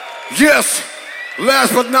Yes,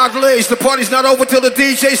 last but not least, the party's not over till the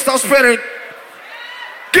DJ starts spinning.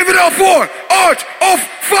 Give it up for Art of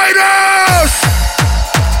Fighters!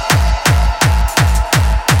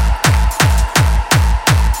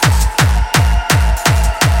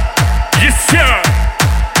 Yes, sir.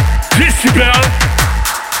 Decibel.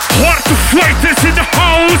 Hard to Fighters in the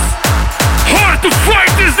house. Hard to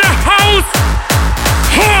Fighters in the house.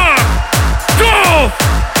 Hard to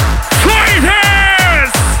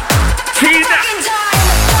Fighters. See that?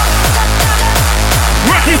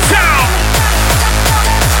 Rock it down.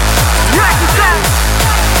 Rock it down.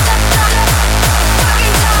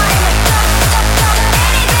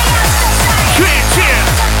 Yeah, yeah.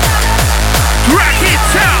 Rock it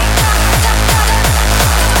down.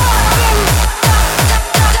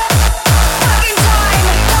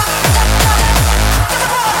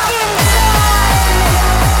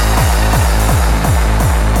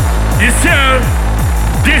 Yes, sir.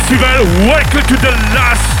 Decibel, welcome to the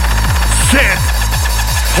last set.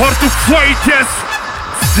 Hard to Fighters.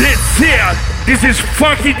 That's it. This is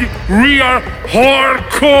fucking real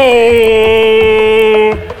hardcore.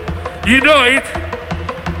 You know it.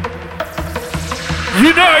 You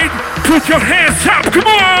know it. Put your hands up. Come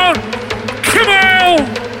on. Come on.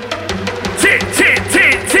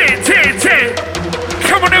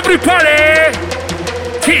 Come on, everybody.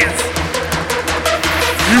 Dance.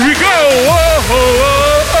 Here we go! Oh, oh,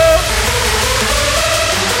 oh, oh.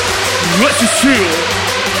 What's the seal?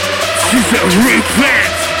 She's a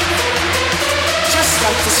revenge! Just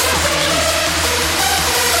like this fucking heat.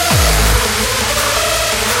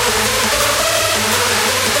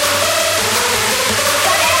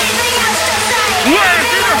 Got anything else to say?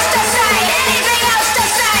 Anything else to say? Anything else to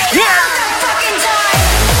say? Now's the fucking time!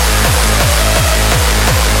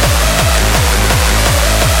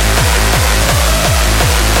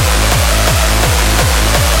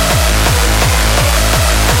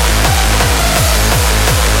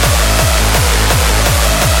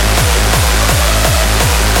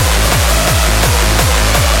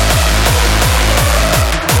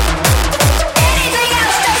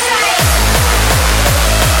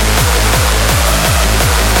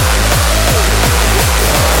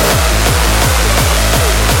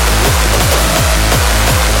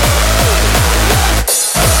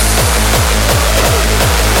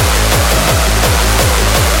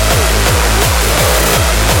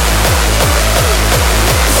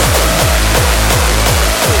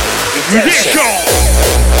 Redemption!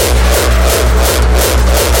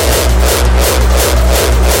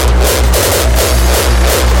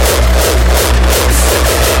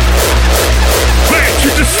 Back to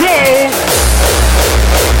the soul!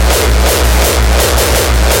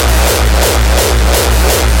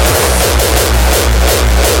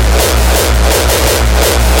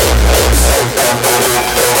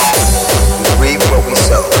 We reap what we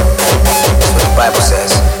sow. That's what the Bible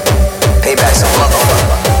says. Payback's a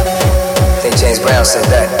motherfucker. James Brown said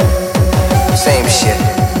that. Same shit.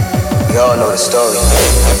 We all know the story.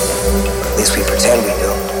 At least we pretend we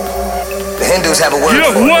do. The Hindus have a word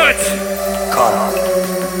for what? it. Karma.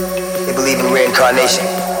 They believe in reincarnation.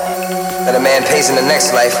 That a man pays in the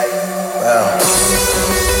next life. Well.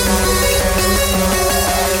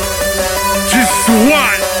 This is the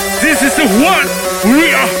one. This is the one.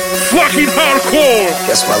 We are fucking hardcore.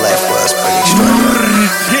 Guess my life was pretty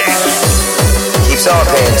extraordinary. Keeps on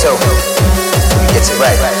paying too. Gets it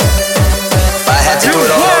right. If I had to do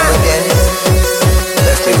it all over again,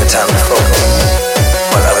 left me with time to focus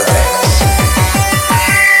on other things.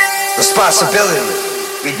 Responsibility,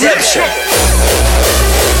 redemption.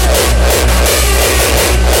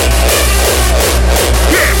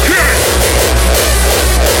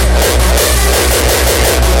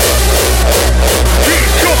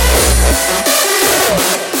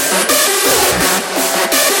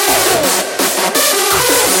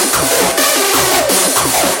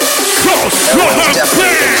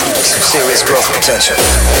 Definitely some serious growth potential.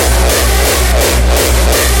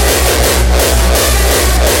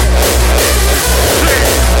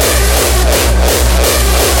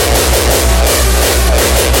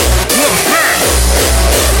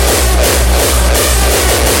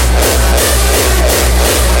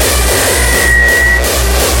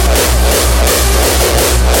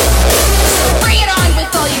 Bring it on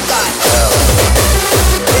with all you got. Well,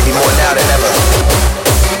 maybe more now than ever.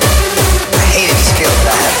 I hated the skill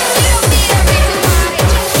that I have.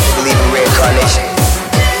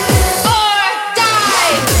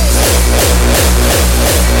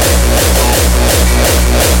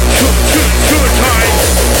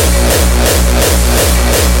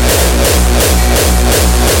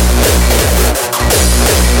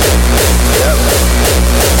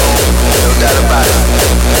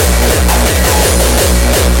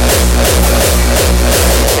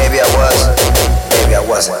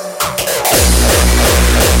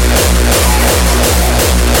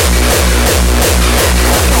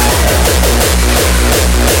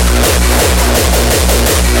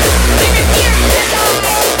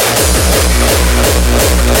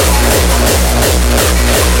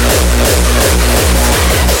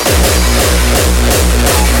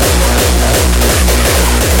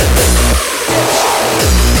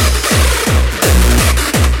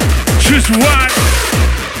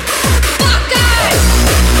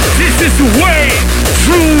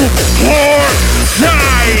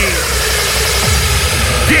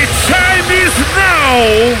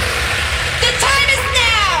 know. The time is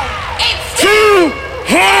now. It's Too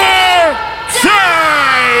hard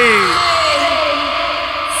time.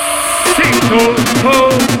 Sing ho ho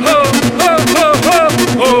ho ho ho ho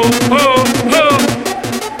ho ho ho.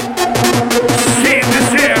 Sing this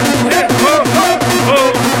here. Ho ho ho.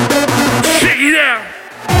 Shake it out.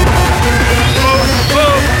 Ho ho.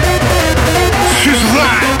 She's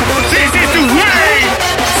right. This is the way.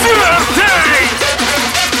 Full of time.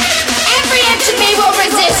 every inch of me will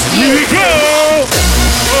resist Here you. we go.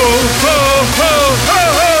 Ho ho ho ho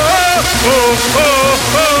ho ho ho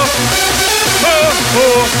ho ho ho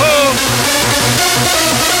ho.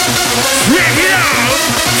 Check it out.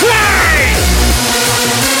 Fly.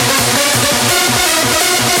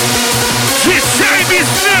 This time is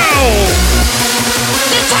now.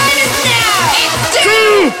 The time is now. It's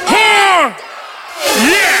Too hard.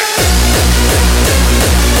 Yeah.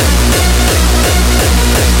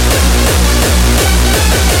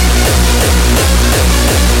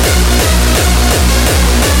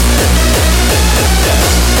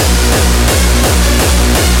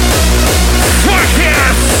 Fuck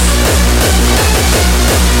yes!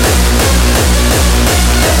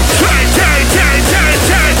 Try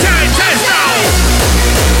now!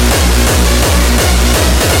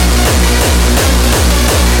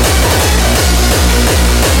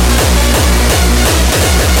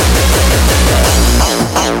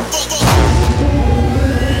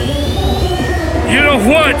 You know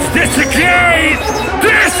what? This again!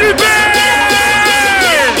 Decibel!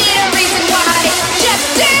 don't need a reason why. Just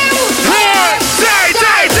do. Die,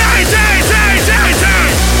 die, die, die, die, die,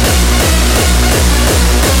 die!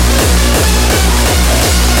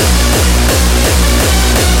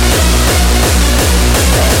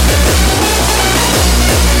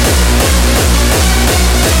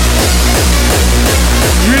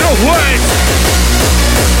 You know what?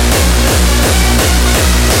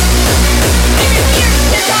 I refuse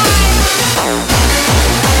to die.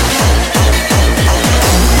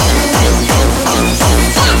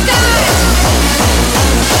 Fuck that.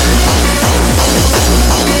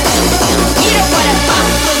 You don't wanna fuck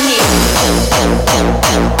with me.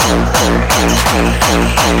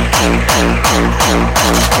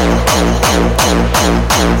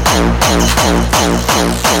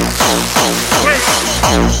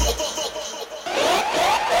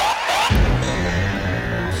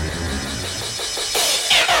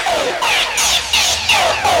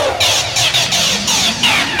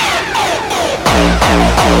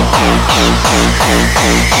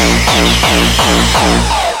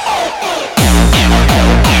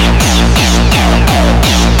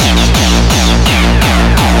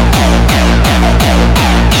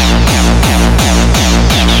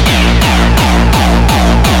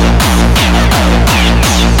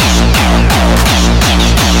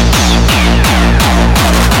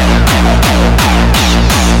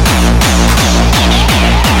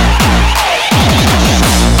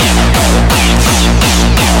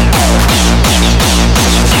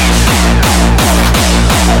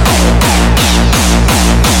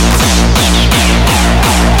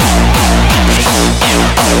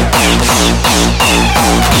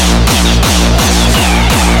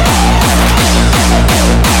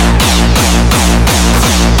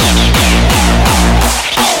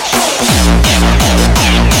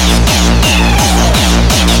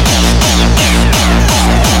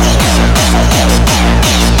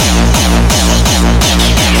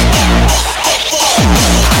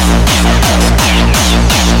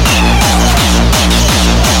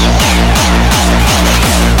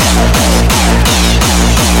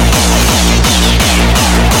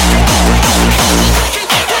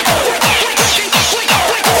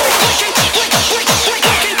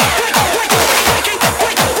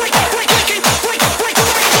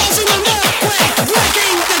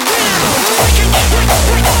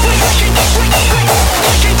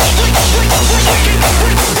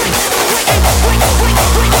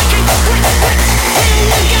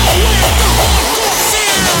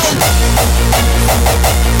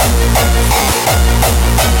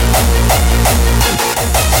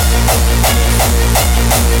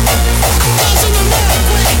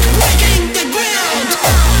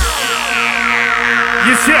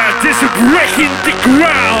 This is breaking the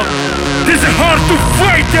ground. This is hard to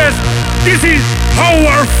fight us. This is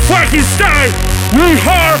our fucking style. We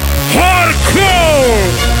are hardcore.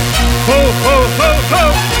 Ho ho ho ho.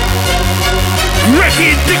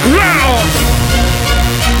 Breaking the ground.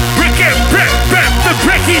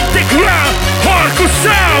 Breaking the ground. Hardcore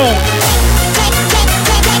sound.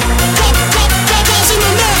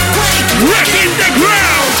 Breaking the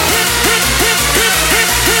ground.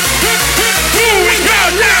 Moving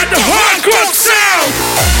out loud the hardcore sound.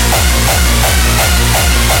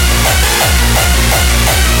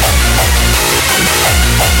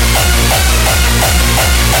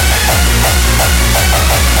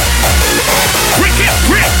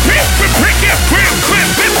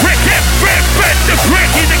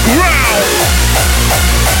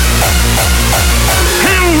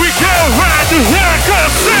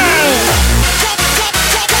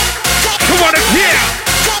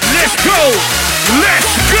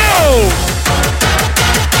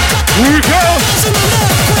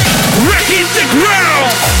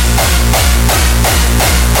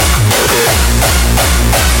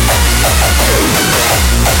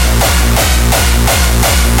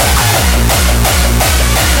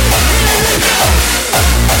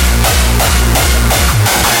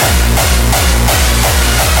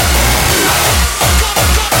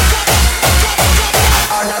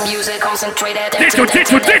 concentrated. Detonate!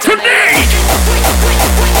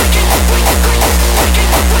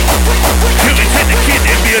 Lieutenant the Kid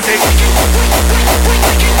in music.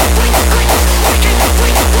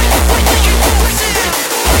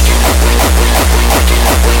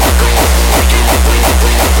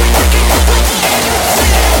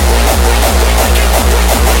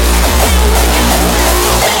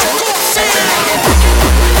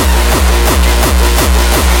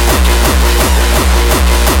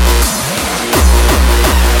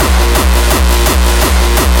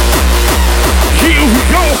 Here we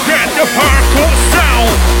go, get the hardcore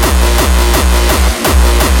sound.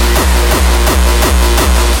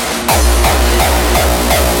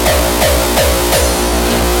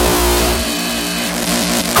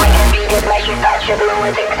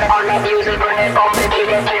 On that music, burn it, bump it,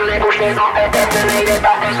 kill it, push it, pump it, detonate it,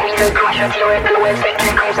 pump it, squeeze it, crush it, tear it, blow it, stick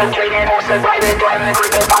it, concentrate it, force it, ride it, drive it,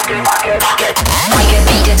 grip it, pocket. Break it,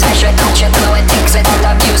 beat it, smash it, touch it, blow it, fix it, on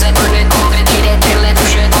that music, burn it, bump it, kill it,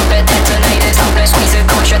 push it, pump it, detonate it, pump it, squeeze it,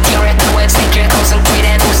 crush it, tear it, blow it, stick it, concentrate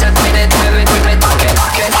it, force it, ride it, drive it, grip it, pocket.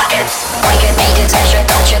 Break it, beat it, smash it,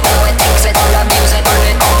 touch it, blow it, fix it, on that music, burn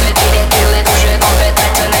it, bump it, kill it, push it, pump it,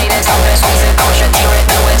 detonate it, pump it, squeeze it, crush it, tear it,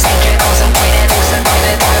 blow it, stick it, concentrate it, force it, ride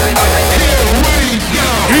it, drive it, grip it.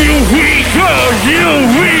 Here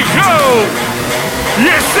we go!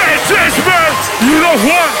 Yes, Decibel! You know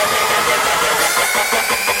what?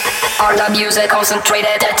 On the music,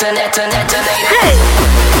 concentrated, detonated.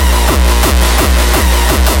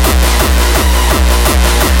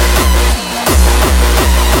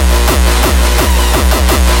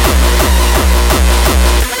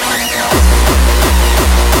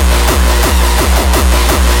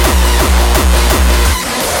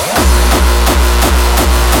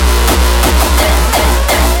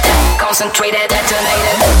 Concentrated,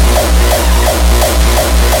 detonated.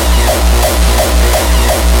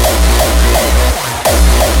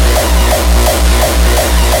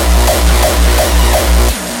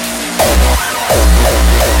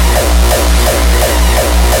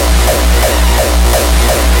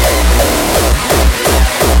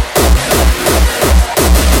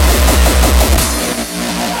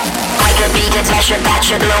 Smash it,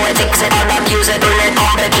 patch it, blow it, fix it, on that music, burn it,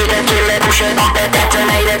 pump it, kill it, push it, pump it,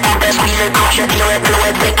 detonate it, pump it, squeeze it, crush it, tear it, blow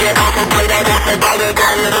it, break it, concentrate it, pump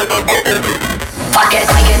it, fuck it,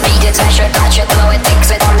 break it, beat it, smash it, patch it, blow it,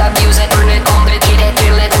 fix it, on that music, burn it, pump it, kill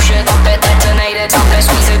it, push it, pump it, detonate it, pump it,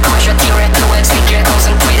 squeeze it, crush it, tear it, blow it, stick it,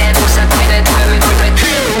 concentrate it, force it, ride it, drive it, grip it.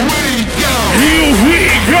 Here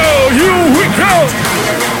we go!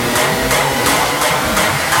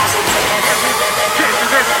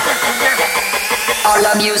 All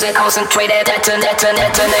the music concentrated, detonated.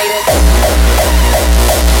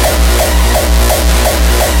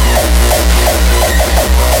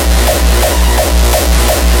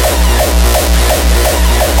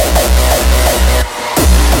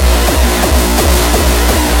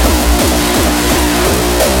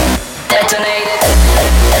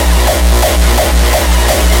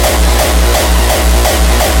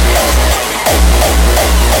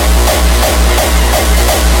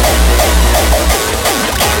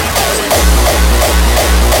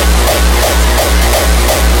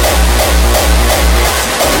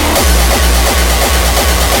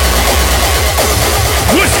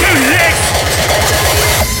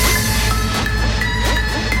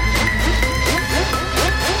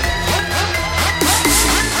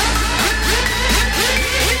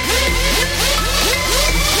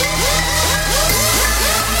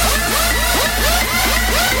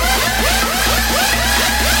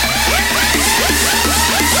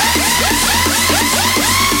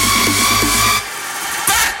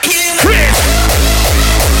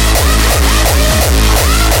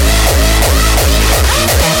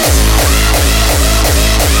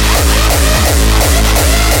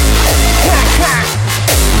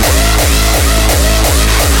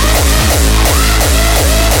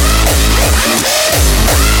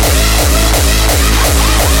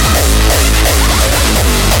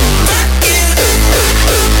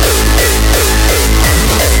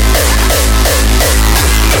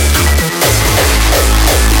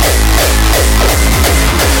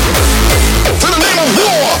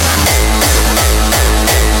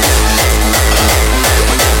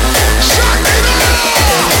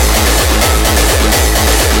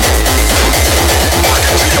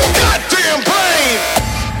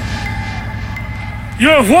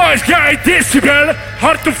 Your voice guy Decibel,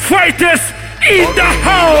 hard to fight us in the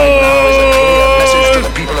house. Message to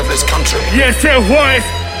the people of this country. Yes, your voice.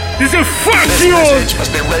 This is fuck This you. message must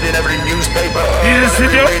be read in every newspaper. This is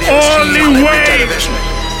every the radio only scene, on every way. television.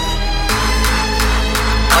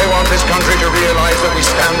 I I want this country to realize that we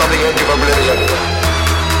stand on the edge of oblivion.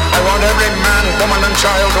 I want every man, woman, and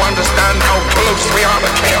child to understand how close we are to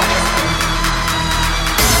chaos.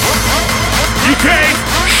 UK,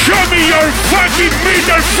 show me your fucking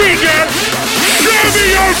middle finger! Show me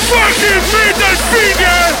your fucking middle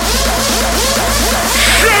finger!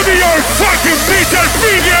 Show me your fucking middle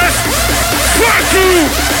fingers! Fuck you!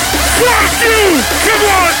 Fuck you! Come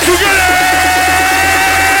on, together!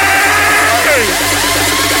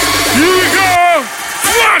 Here we go!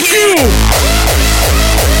 Fuck you!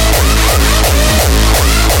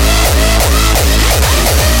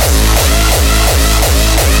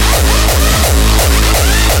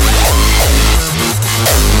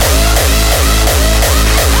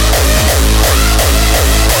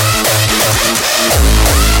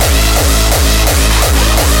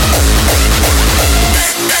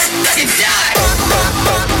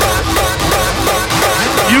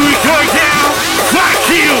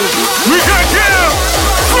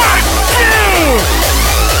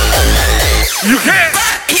 You can't!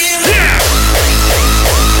 Yeah!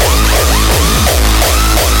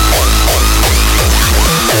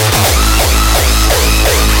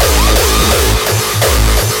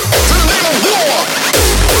 To the name of war!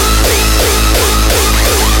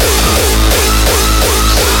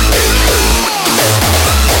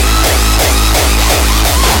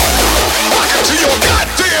 Rock it to your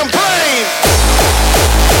goddamn brain!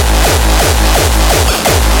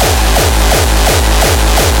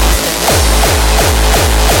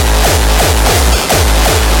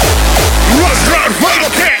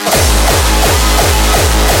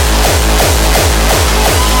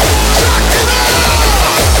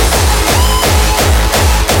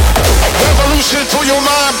 For your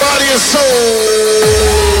mind, body, and soul.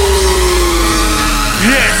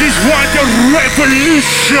 Yes, this was the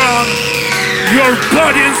revolution. Your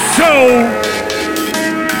body and soul.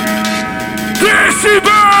 Decibel!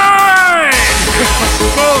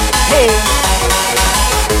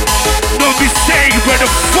 No mistake,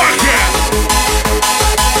 motherfucker.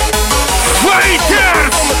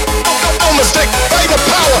 Fighters! No mistake, fight the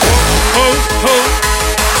power.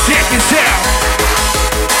 Check this out.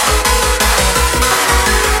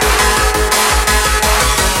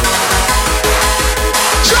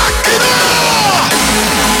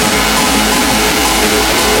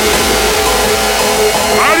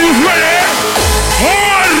 Are you ready?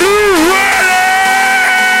 Are you ready?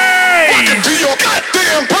 Rock it to your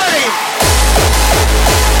goddamn brain.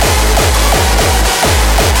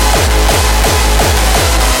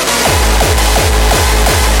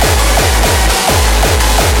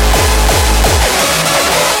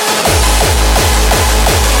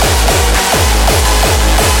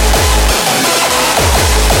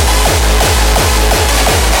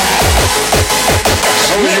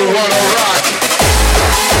 So you wanna rock?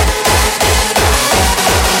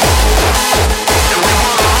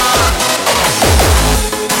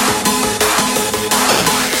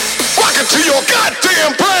 Rock it to your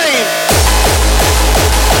goddamn brain.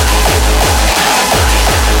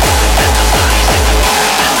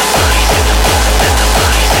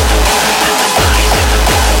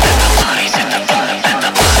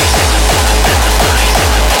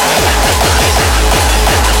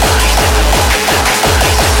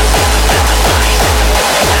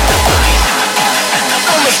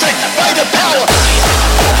 No mistake, fight the power.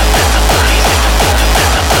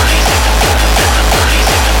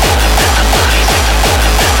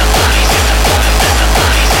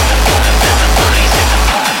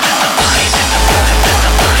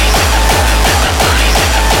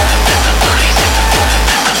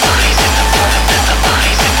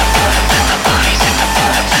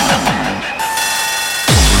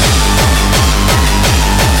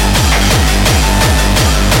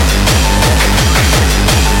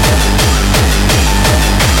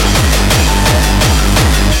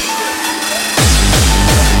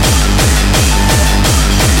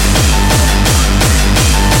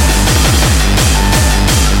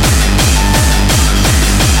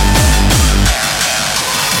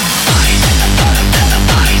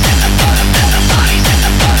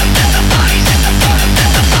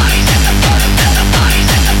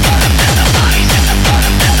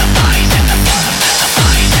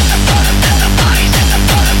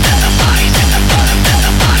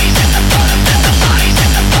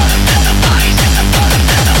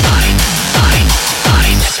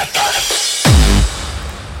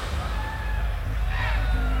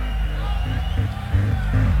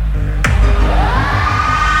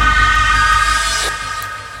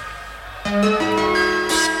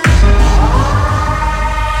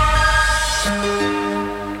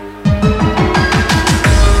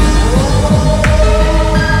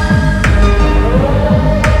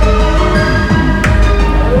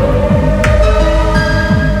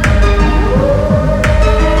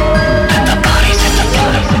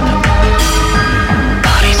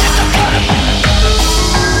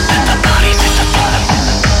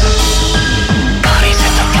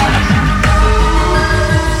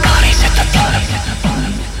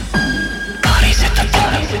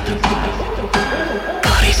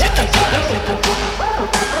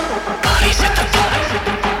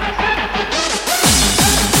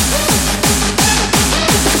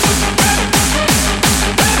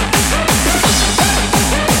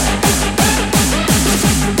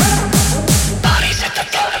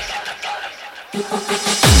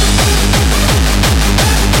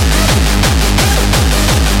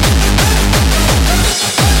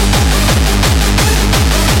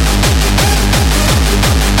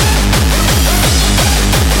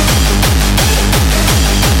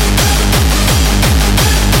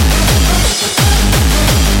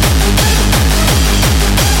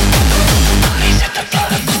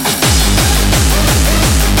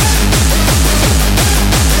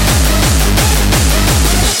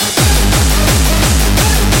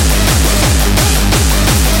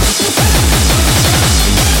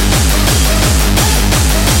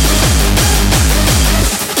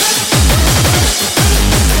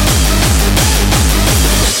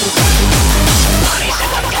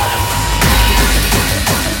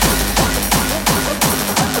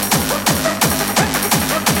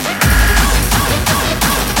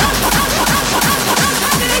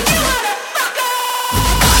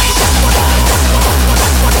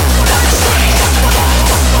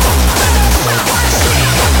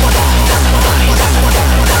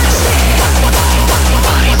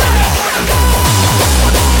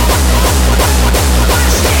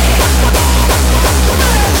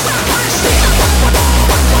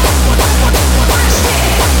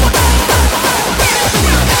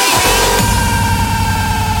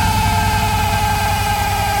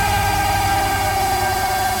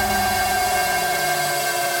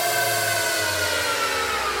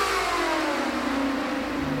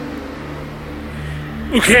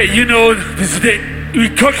 Okay, you know,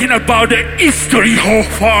 we're talking about the history of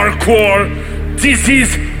hardcore. This is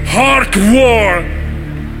Hardcore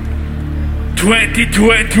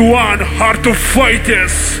 2021 Heart of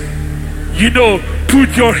Fighters. You know,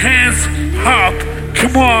 put your hands up.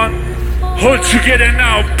 Come on. Hold together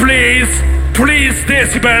now, please. Please,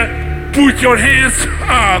 Decibel, put your hands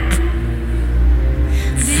up.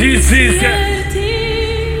 This is...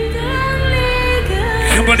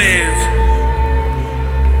 Come on in.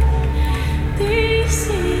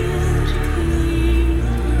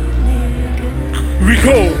 We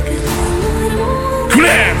go.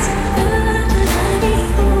 Clear.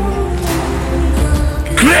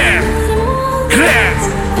 Clear. Clear.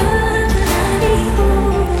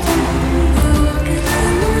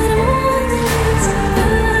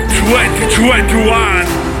 2021.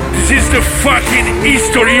 This is the fucking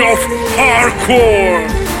history of hardcore.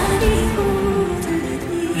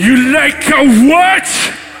 You like a what?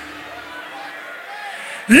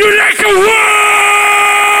 You like a what?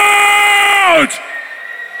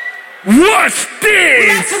 What's this?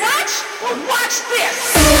 Let's watch or watch this.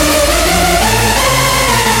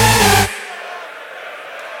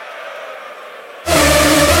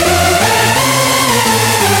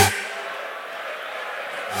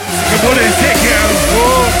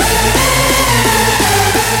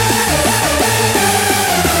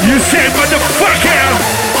 You say motherfucker!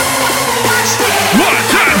 One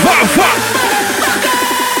time, one fuck!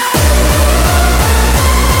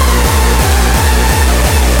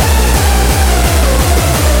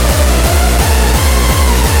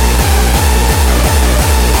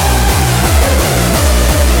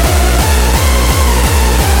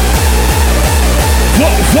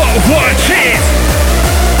 What cheese?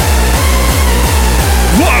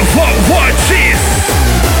 What cheese?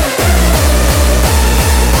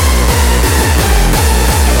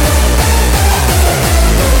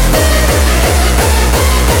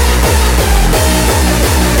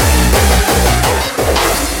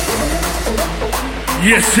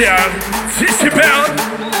 Yes, sir. Decibel.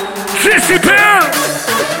 Decibel.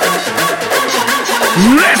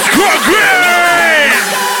 Let's go green.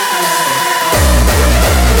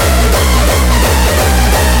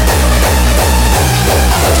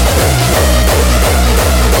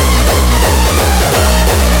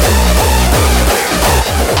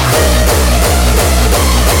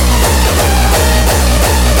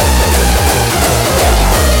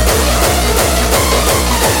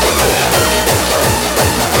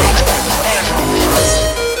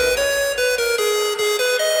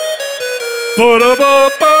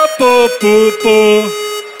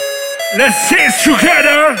 Let's sing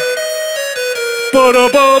together.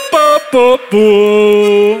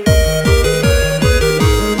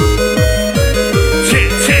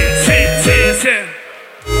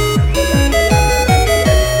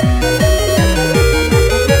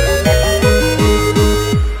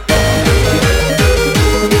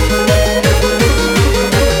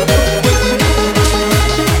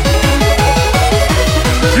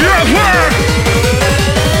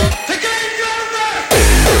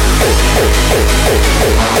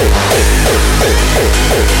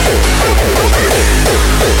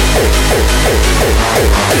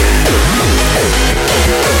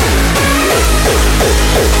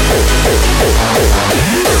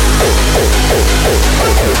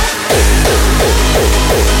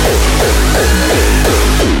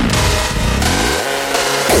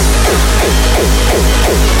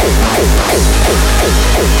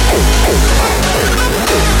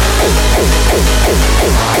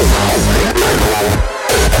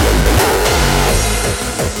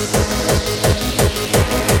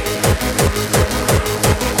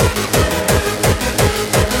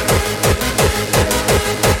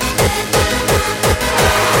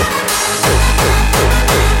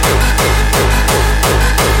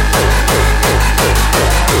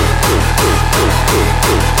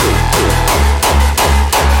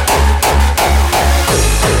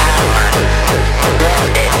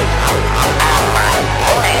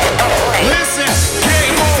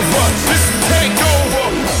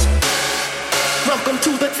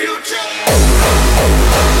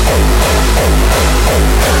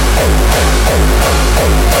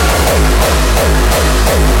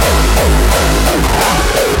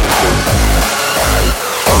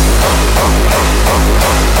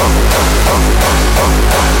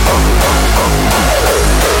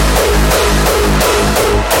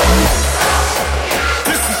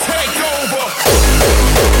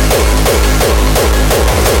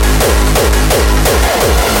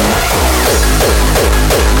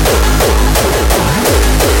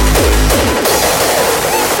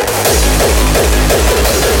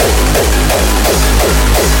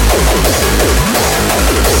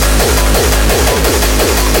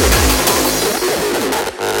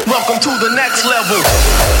 Welcome to the next level.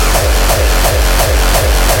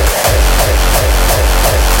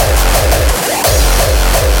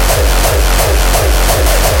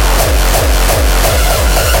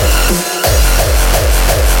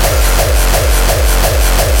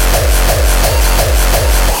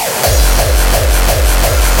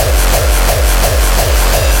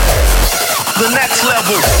 The next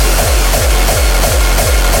level.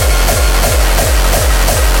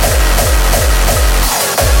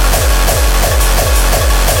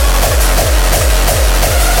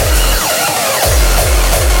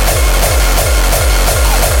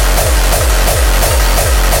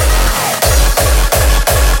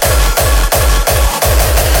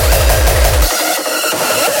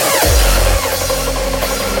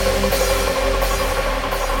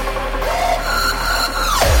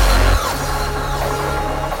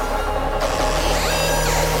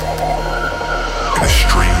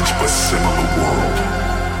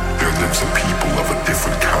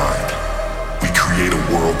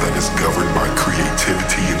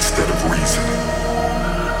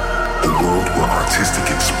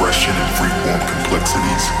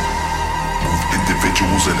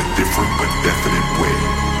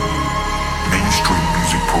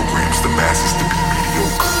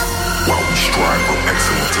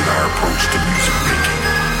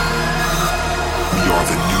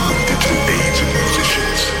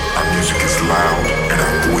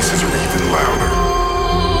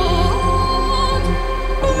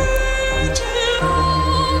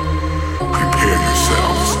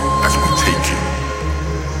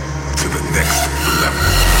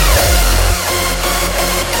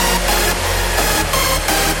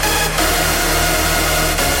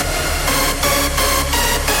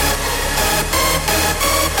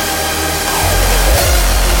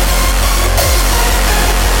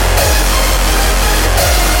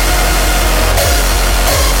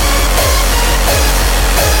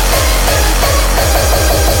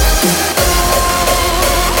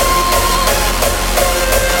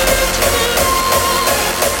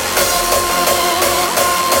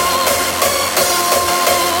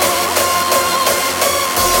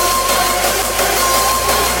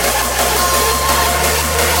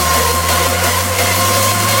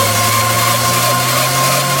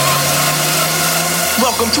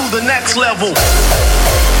 Welcome to the next level.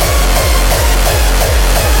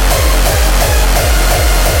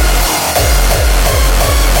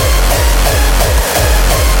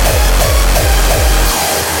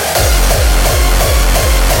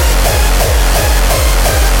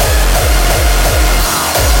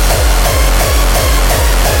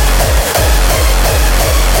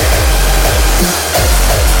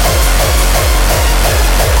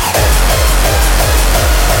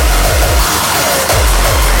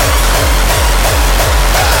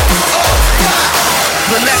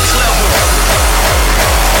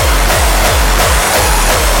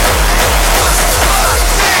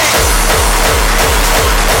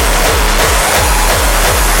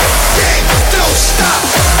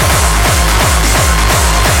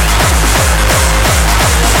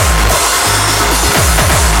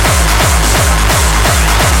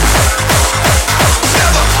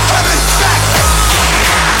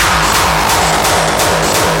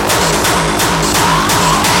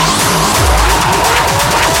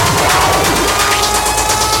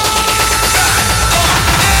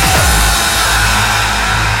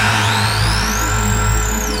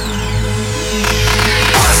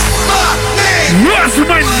 What's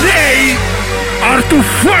my name? Are to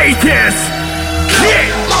fighters. Kick.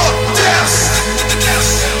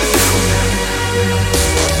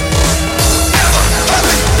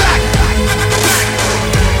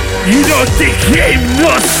 You know the game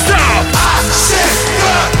no stop.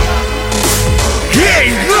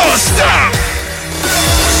 Game no stop.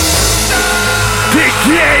 The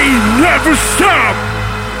game never stop.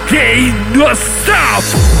 Game no stop.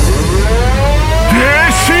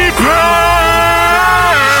 Decibel.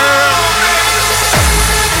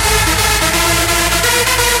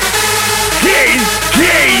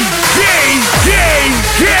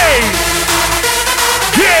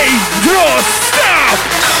 Game, no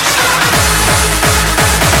stop!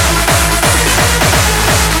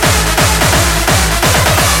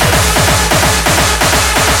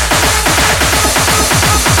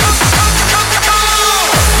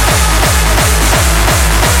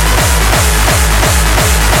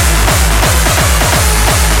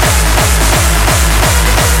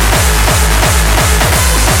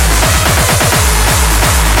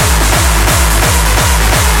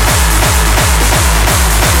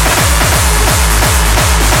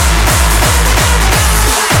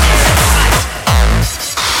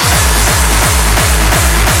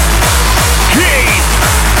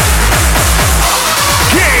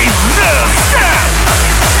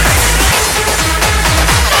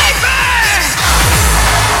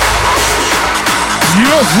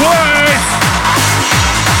 your voice.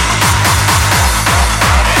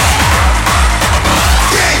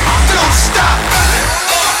 Game, don't stop.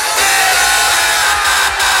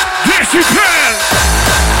 Decibel.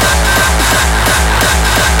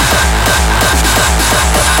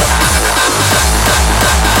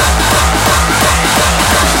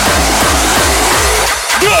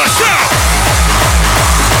 What's up?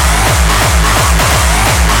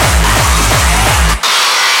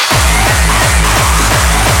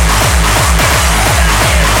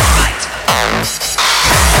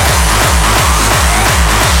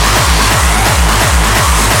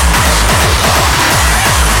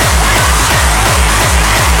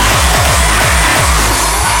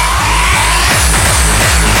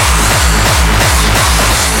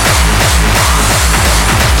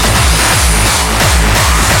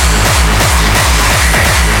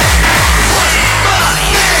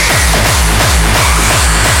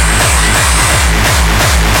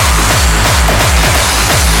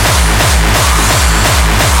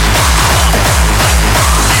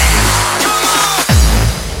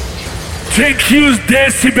 Thank you,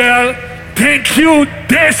 Decibel. Thank you,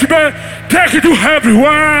 Decibel. Thank you to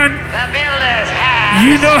everyone. The builders have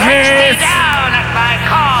You know stretched me it. down at my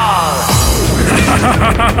call.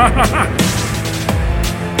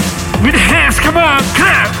 With hands, come on,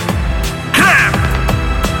 clap, clap,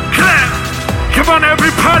 clap. Come on,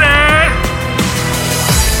 everybody.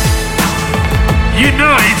 You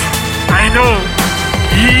know it. I know.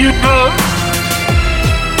 You know.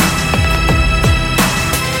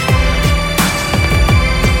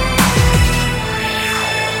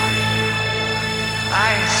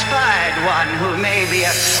 I spied one who may be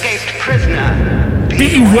escaped prisoner.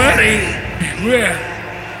 Be wary. Beware.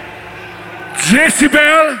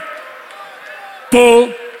 Decibel. Po.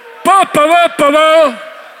 Po po po po po.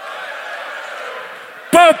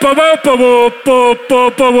 Po po po po po po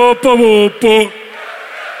po po po po.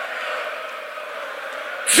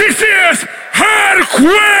 This is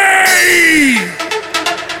Hardcore.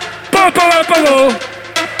 Po po po po.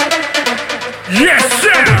 Yes,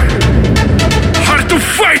 sir. Hard to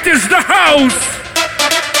fight is the house.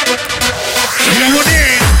 Come on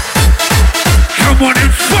in. Come on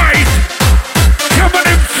and fight. Come on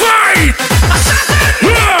and fight.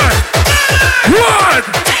 What? What?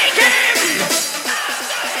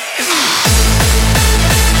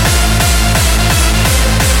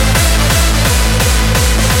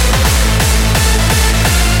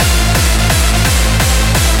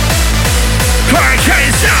 Quiet,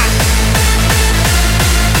 hands up.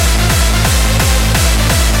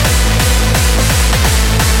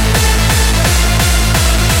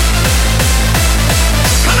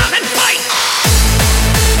 Come on and fight!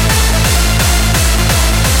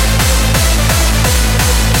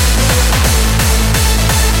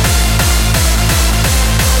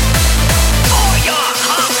 For your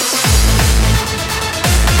hearts!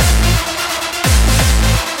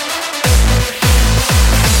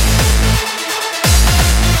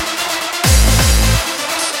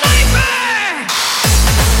 Sniper!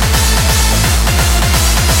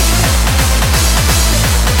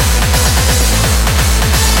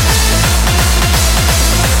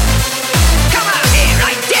 Come out here,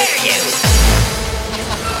 I dare you!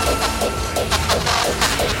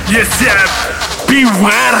 Yes, sir. Be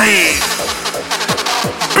wary.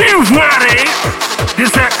 Be wary. This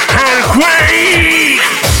is Hardcore.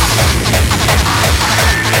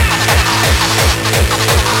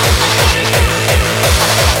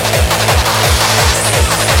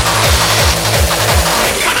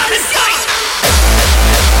 Come on and fight!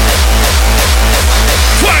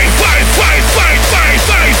 Fight, fight, fight, fight, fight,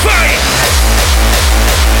 fight, fight.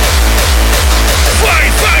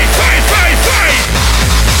 Fight, fight, fight, fight, fight.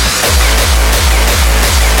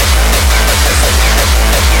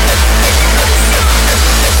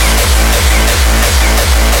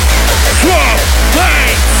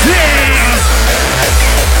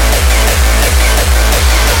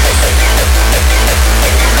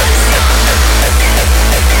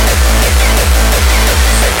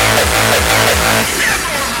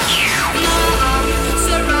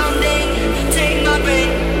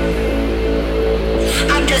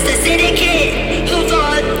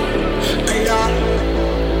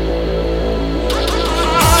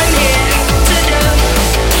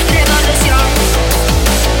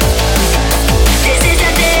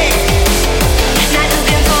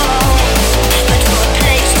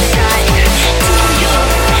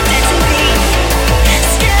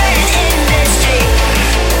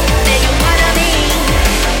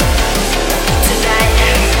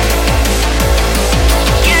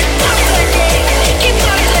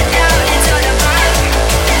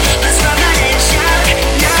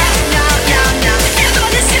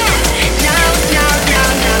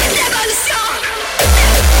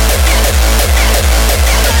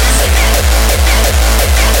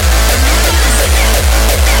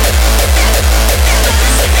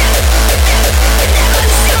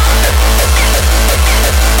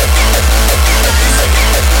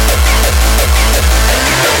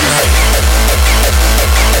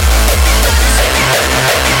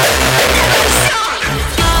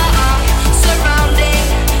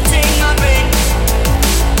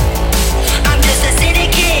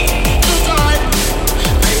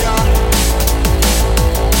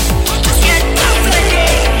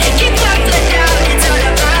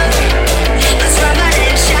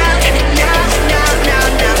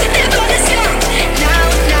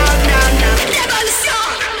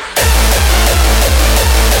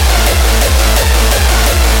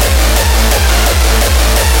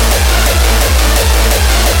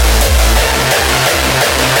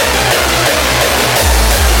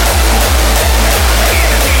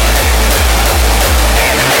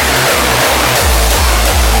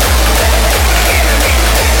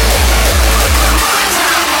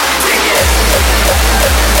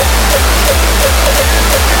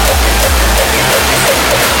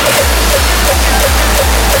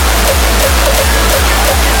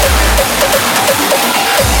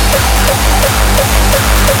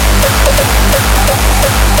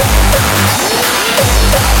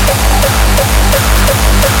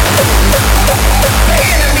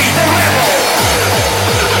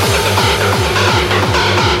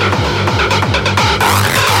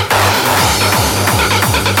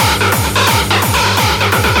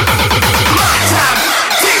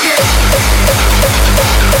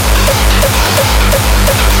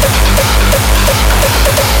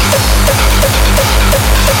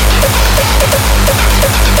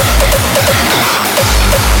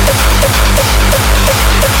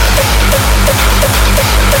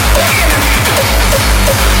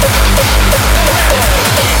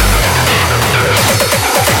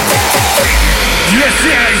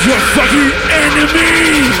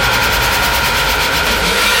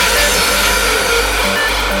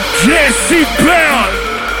 Decibel!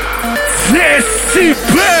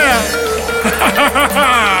 Decibel!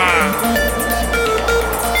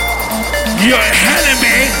 Your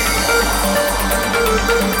enemy?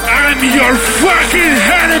 I'm your fucking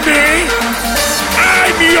enemy!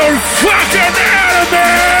 I'm your fucking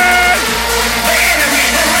enemy!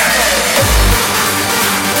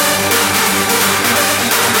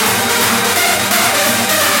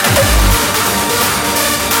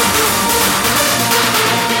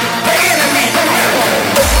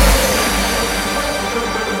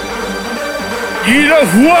 You know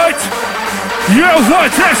what? You know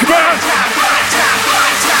what, Decibel?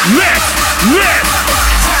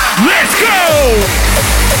 Let's go!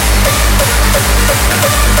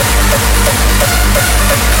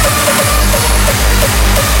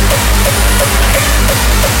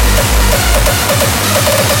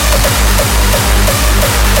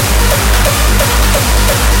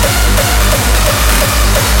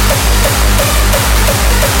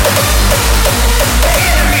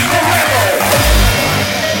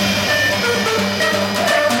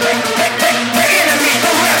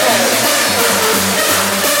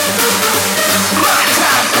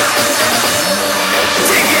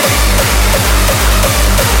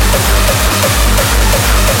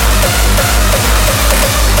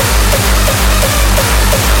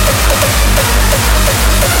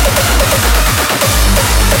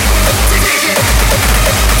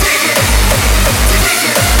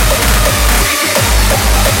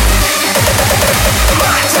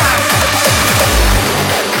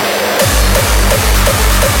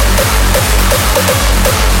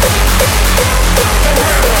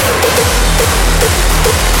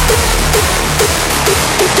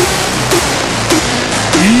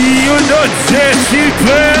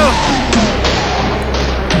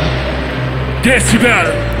 Decibel,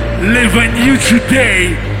 living you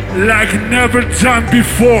today like never done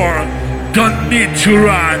before. Don't need to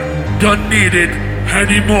run, don't need it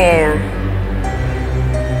anymore.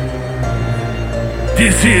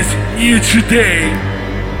 This is you today.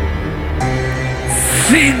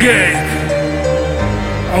 Sing it.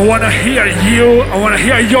 I wanna hear you, I wanna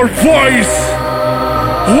hear your voice.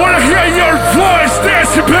 I wanna hear your voice,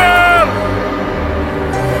 Decibel.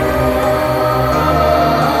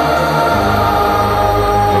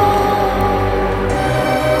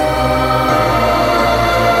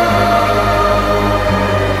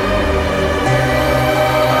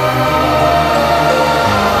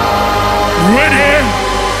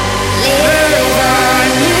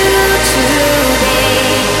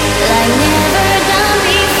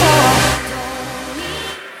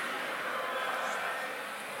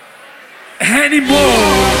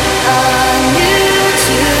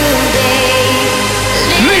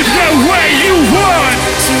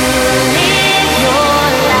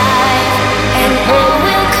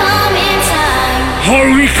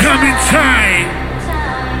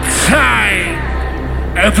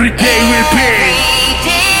 Every day will be.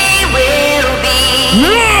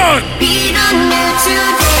 What? Be the new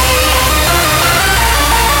today.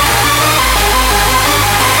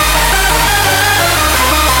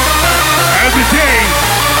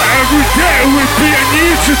 Every day will be a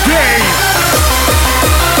new today.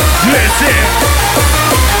 That's it.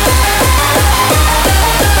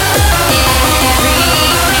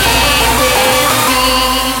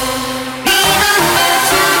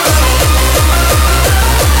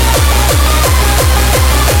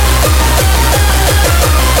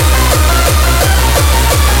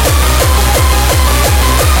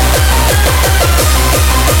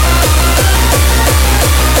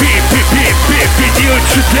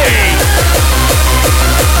 Today.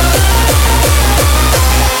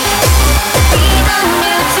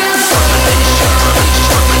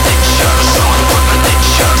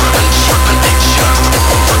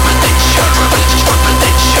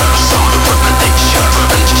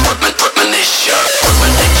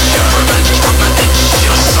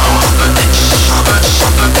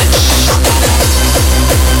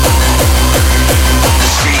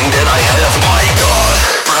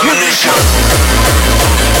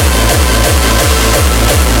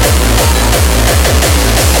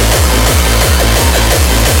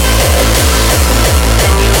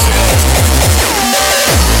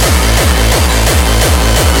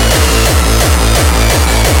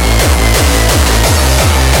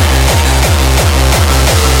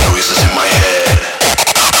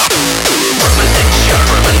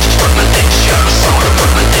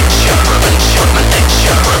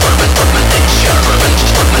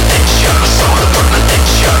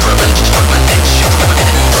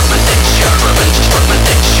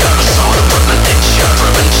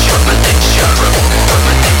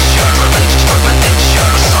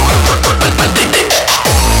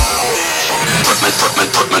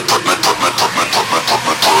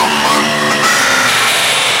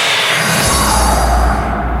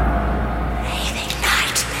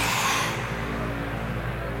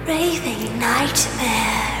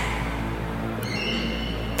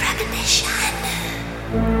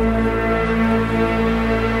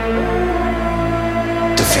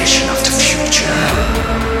 The vision of the future.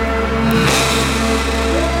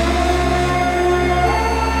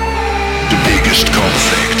 The biggest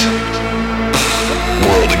conflict.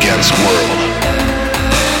 World against world.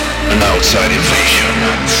 An outside invasion.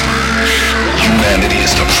 Humanity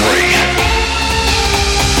is the prey.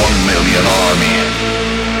 1 million army.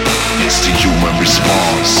 It's the human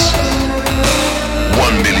response.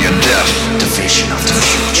 1 million death. The vision of the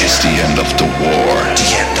future. It's the end of the war. The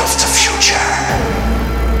end of the future.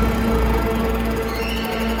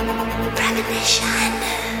 Premonition.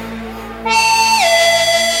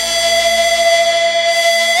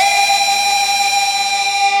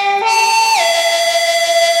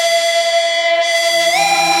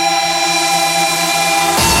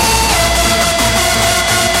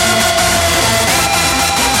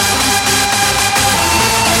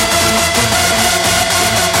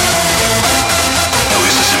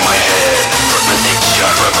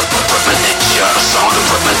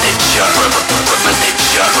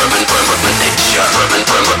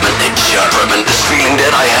 This feeling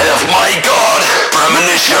that I have, my God,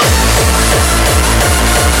 premonition.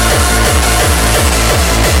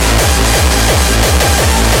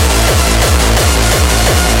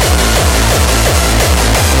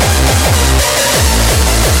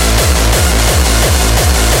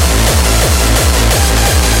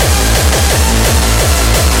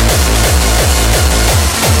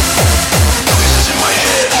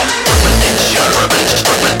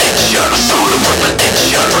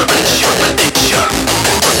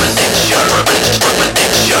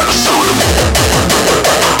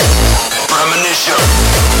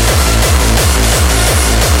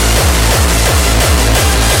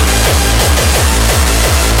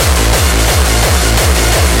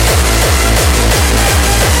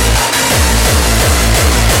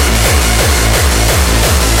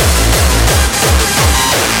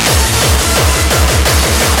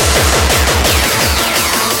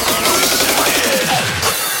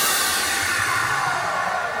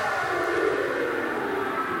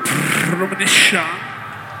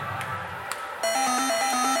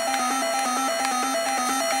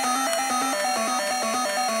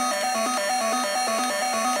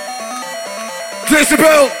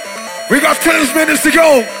 Decibel, we got 10 minutes to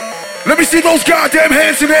go. Let me see those goddamn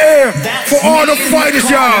hands in the air for all the fighters,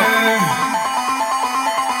 y'all.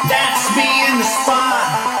 That's me in the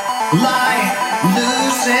spotlight,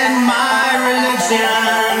 losing my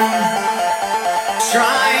religion,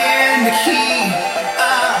 trying to keep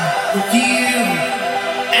up with you,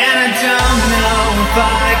 and I don't know if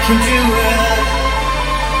I can do it.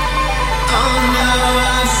 Oh no,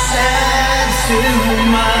 I've said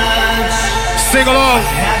too much. Sing along.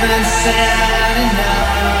 I haven't said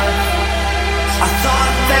enough. I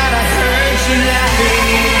thought that I heard you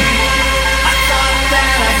laughing. I thought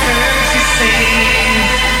that I heard you sing.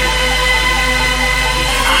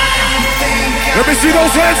 I don't think Let me see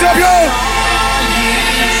those hands up, yo.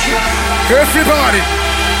 Everybody.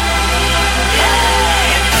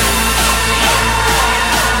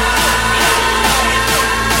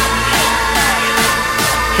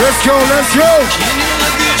 Let's go, let's go.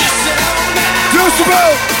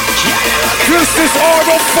 Decibel. This is all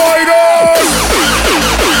the fighters.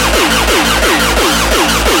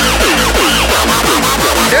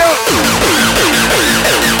 Yeah.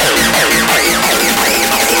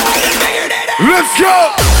 Let's go.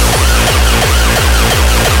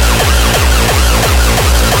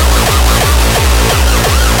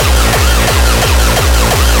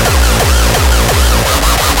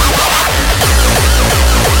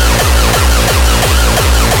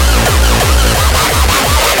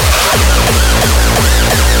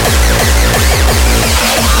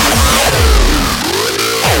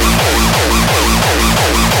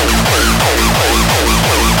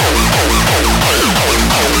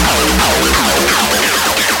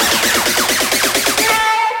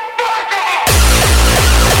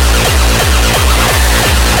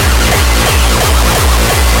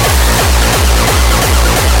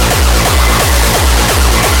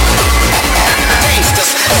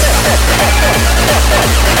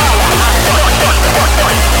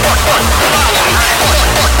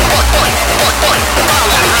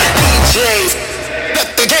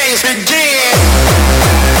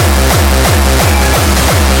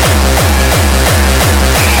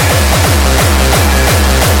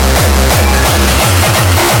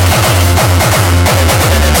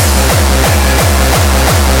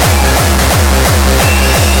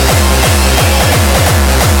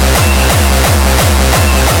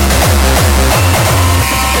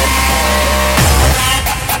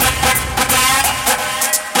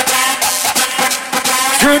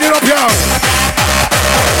 Turn it up, y'all.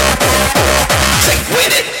 Sick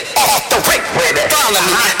with it, off the break with it. Follow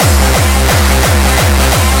me.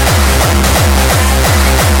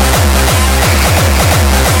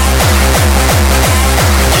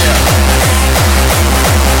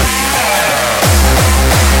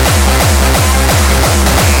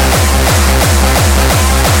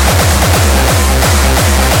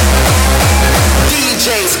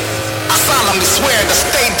 DJs, I solemnly swear to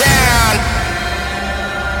stay down.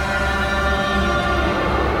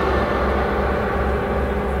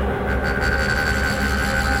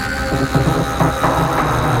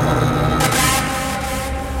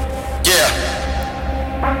 Yeah.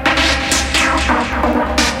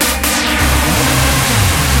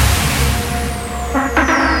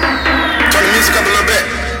 Turn the music up a little bit.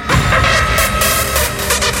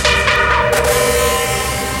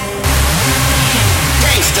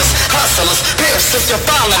 Gangsters, hustlers, piercers, you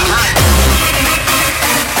follow me.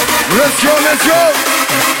 Let's go, let's go.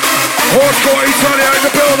 Hardcore Italia in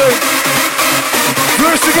the building.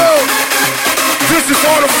 Decibel. This is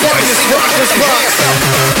all the finest rock this rock.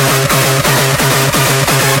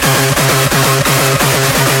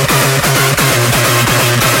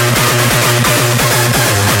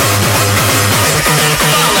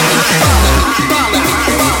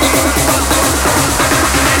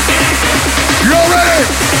 You ready?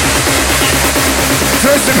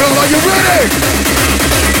 Decibel, are you ready?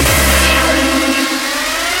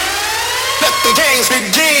 Let the games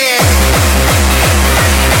begin.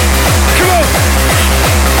 Come on.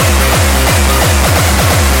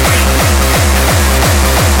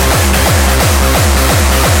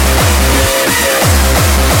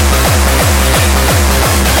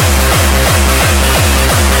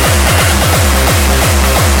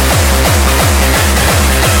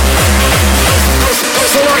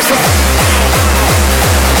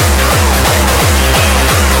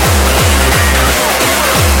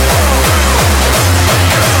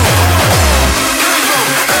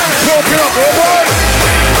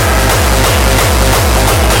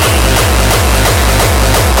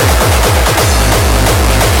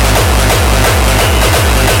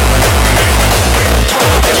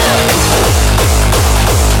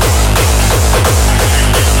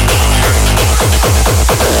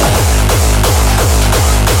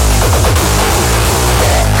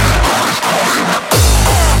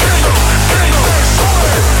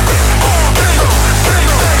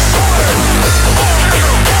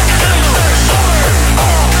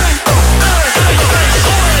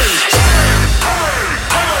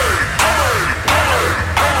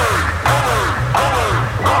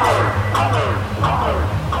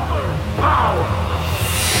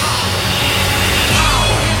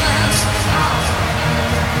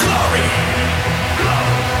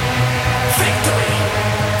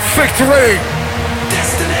 Victory!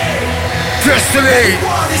 Destiny!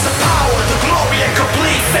 One is the power, the glory, and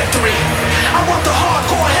complete victory. I want the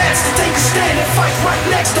hardcore heads to take a stand and fight right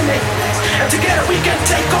next to me. And together we can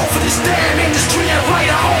take over this damn industry and write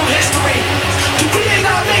our own history. To create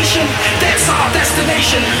our nation, that's our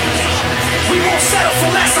destination. We won't settle for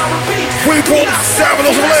less, I repeat. We won't settle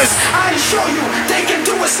for less. I assure you, they can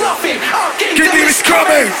do us nothing. Our Kingdom is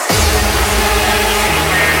coming!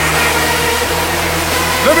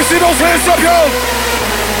 Let me see those hands up, yo!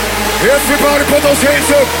 Everybody put those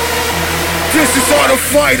hands up! This is all the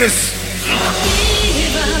fighters!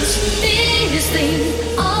 Give us this thing,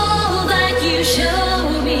 all that you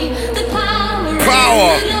show me, the power,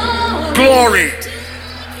 Power, glory!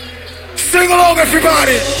 Sing along,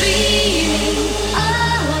 everybody!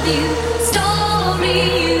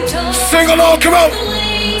 Sing along, come on!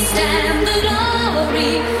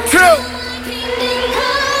 Two!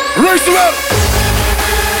 Raise them up!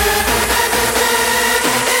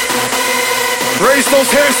 Raise those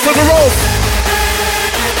hands to the roof.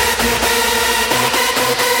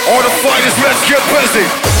 All the fighters, let's get busy.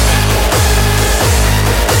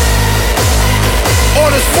 All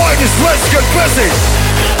the fighters, let's get busy.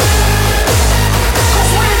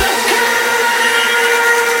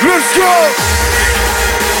 Let's go.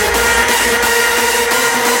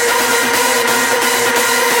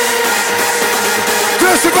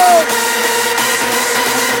 Decibel.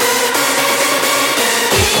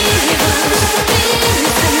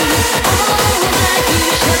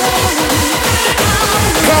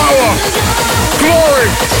 Power, glory,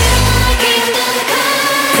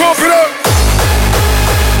 pump it up.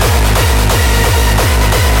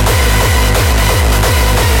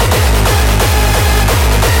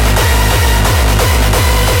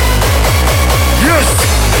 Yes.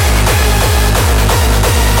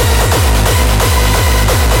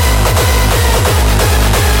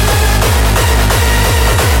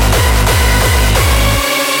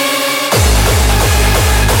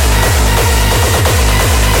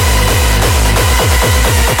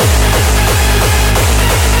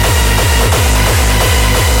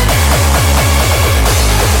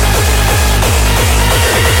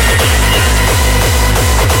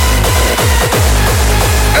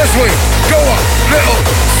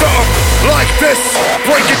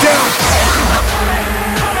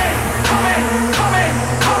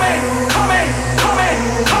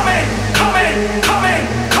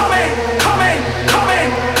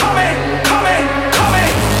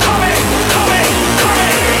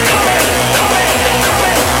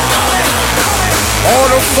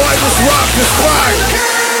 finest rock is back.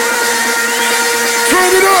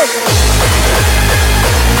 Turn it up.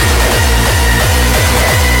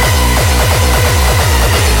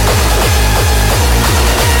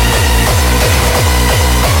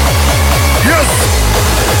 Yes.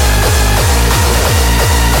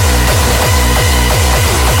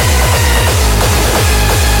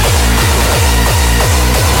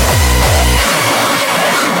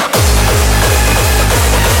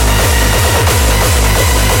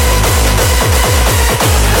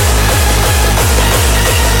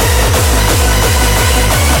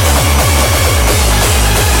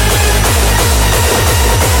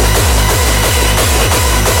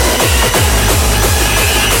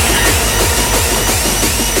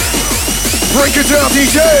 Break it down,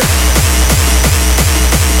 DJ.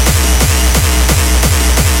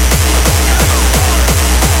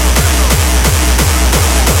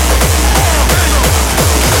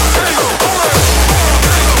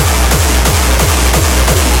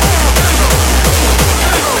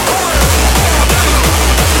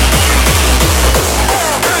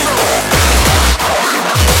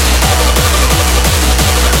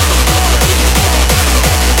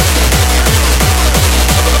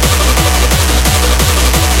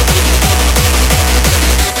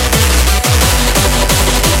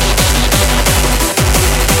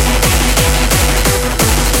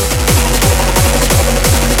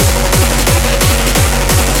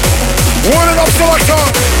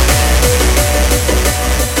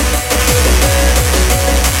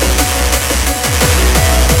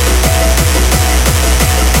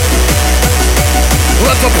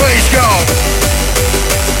 Let the bass go.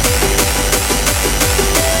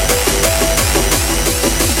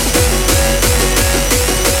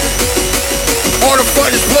 All the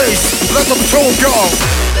finest place, let the tune go.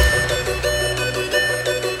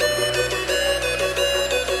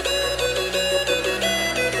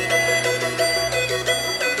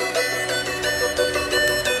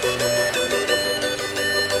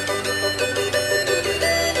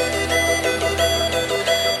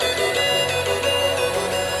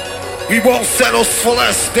 We won't settle for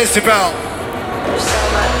less, Decibel. There's so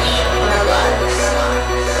much in our lives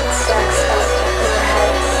that stacks up in our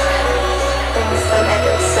heads. Things that make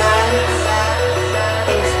us sad,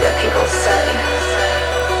 things that people say.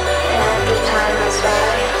 And as time goes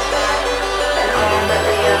by, and all that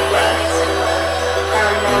we have left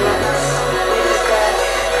are moments we regret,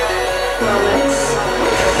 moments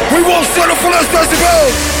we forget. We won't settle for less,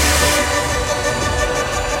 Decibel.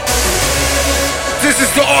 This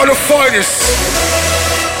is the art of finest.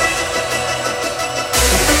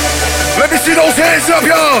 Let me see those hands up,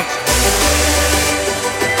 y'all.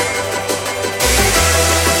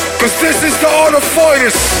 Cause this is the art of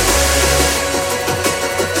finest.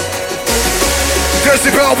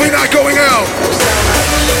 Decibel, we're not going out.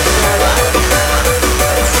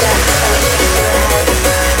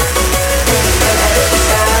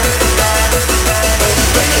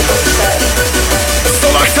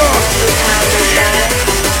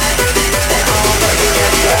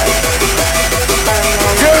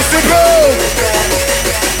 Decibel!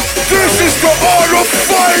 This is the art of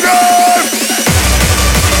fighting!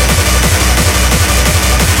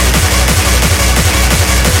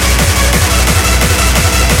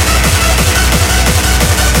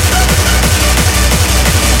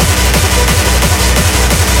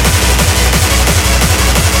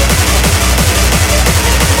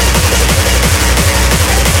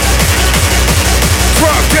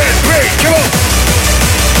 Drop that beat, come on!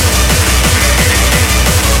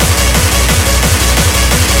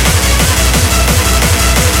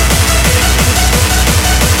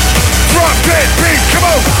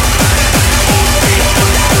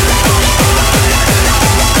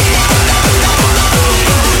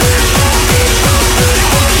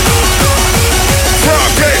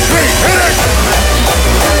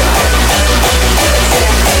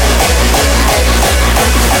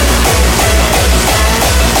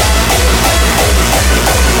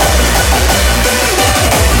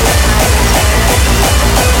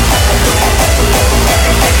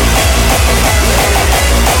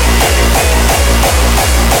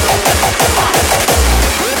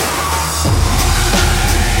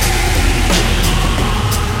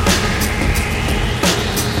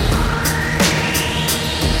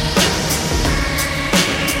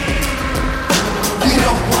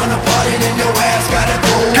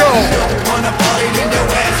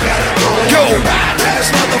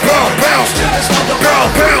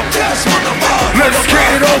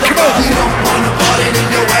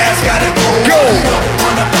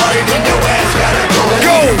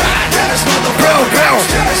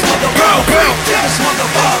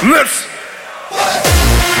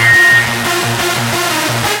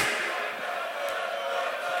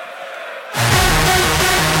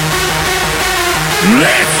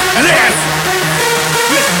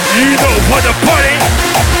 for the party.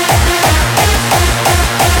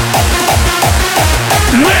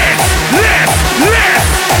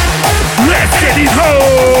 Let's get it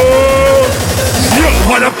home. You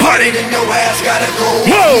wanna party? Then your ass gotta go.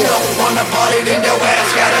 Whoa. You don't wanna party, then your ass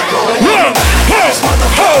gotta go. Whoa,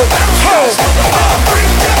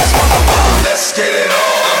 Let's get it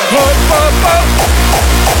on.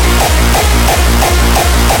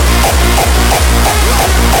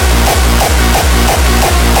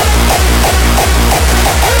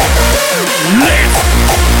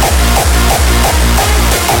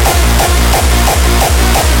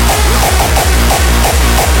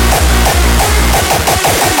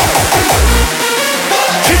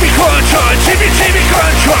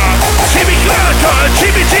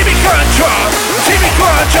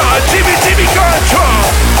 Jimmy Control.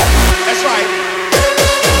 That's right.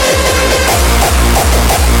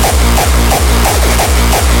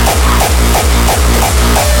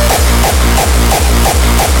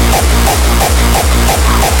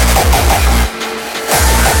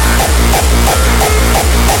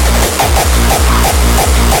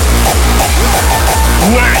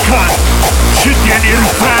 Welcome to the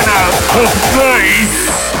Nirvana of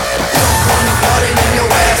noise.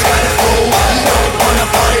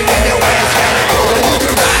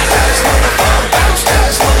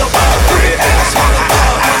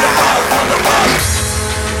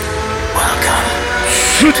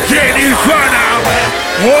 To the Nirvana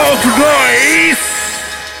of noise.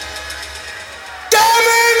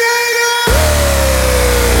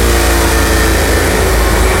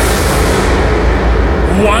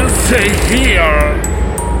 Once a year.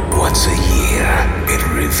 Once a year, it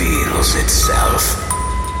reveals itself.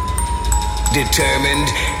 Determined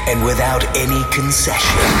and without any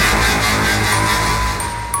concession.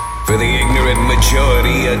 For the ignorant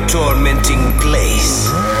majority, a tormenting place.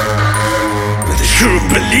 For the True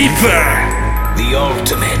believer. the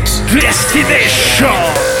ultimate Destination.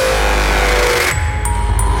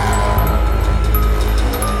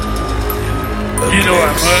 You know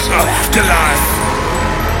I'm afterlife.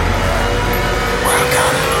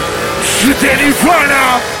 welcome To the Nirvana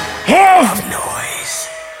of noise.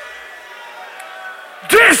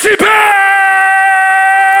 Decibel!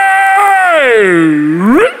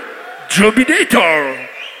 Dominator!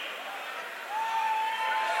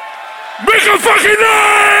 Make a fucking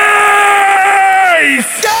noise!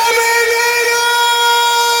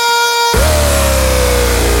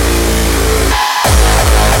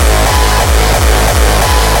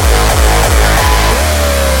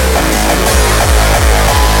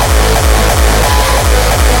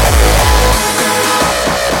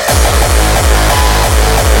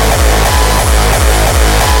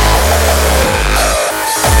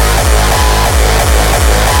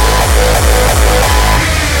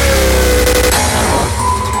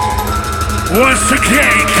 Once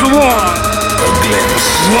again, come on! A glimpse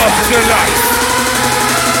Walk the life!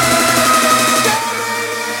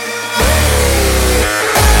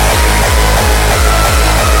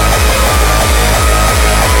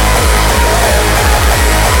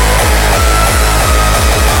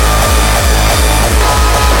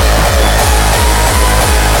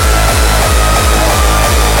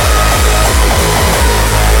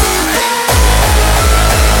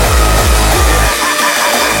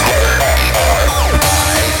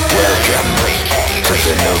 to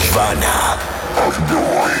the Nirvana of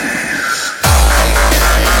noise.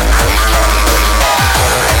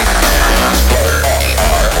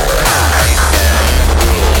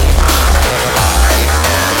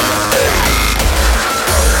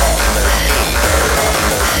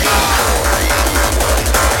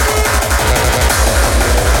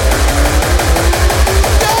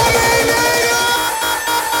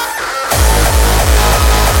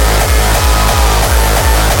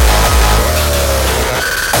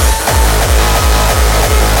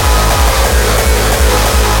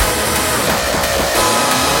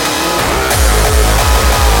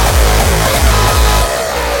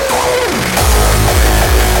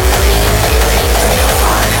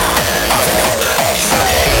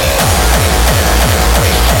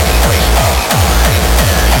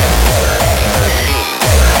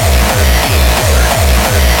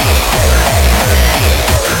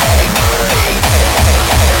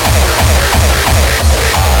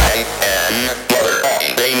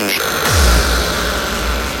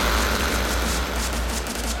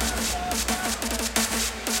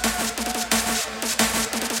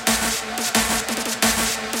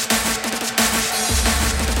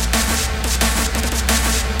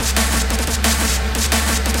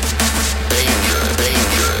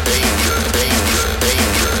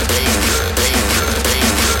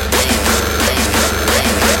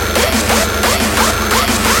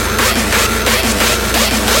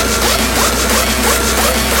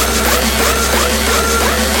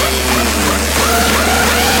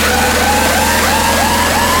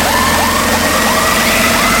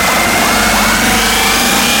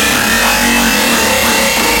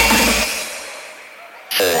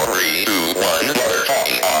 3, 2, 1,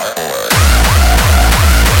 motherfucking hardcore.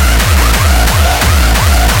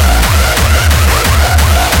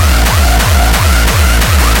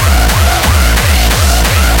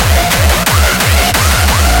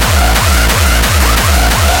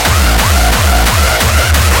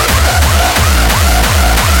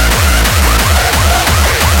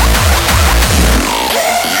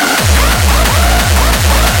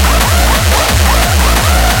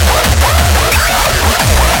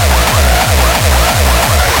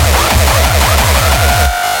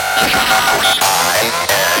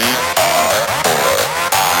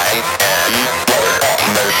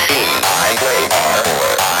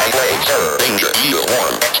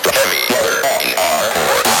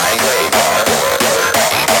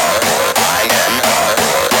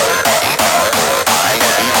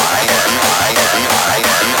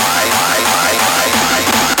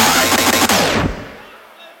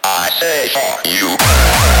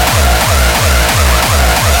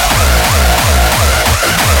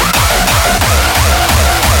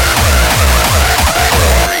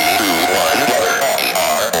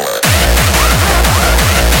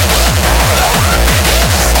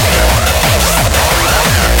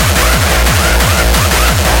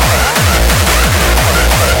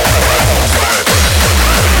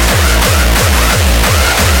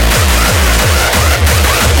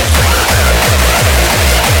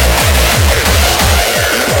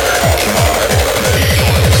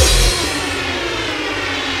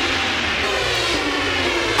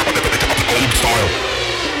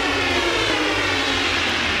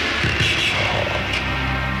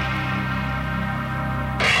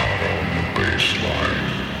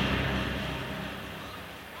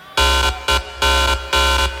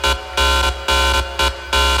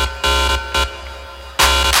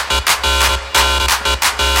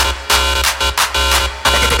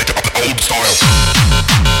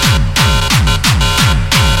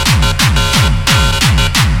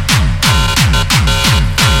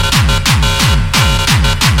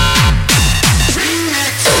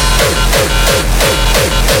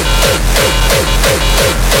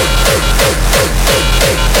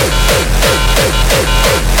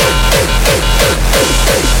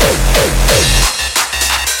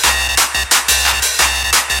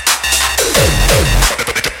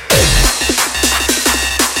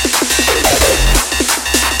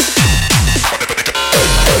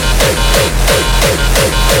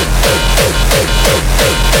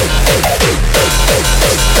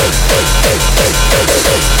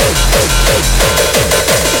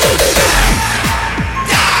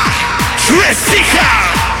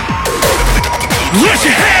 Raise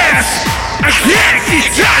your hands against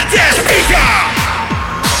each other, speaker.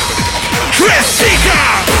 Tresica,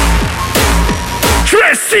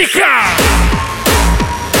 Tresica,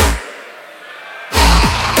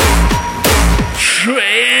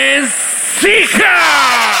 Tresica.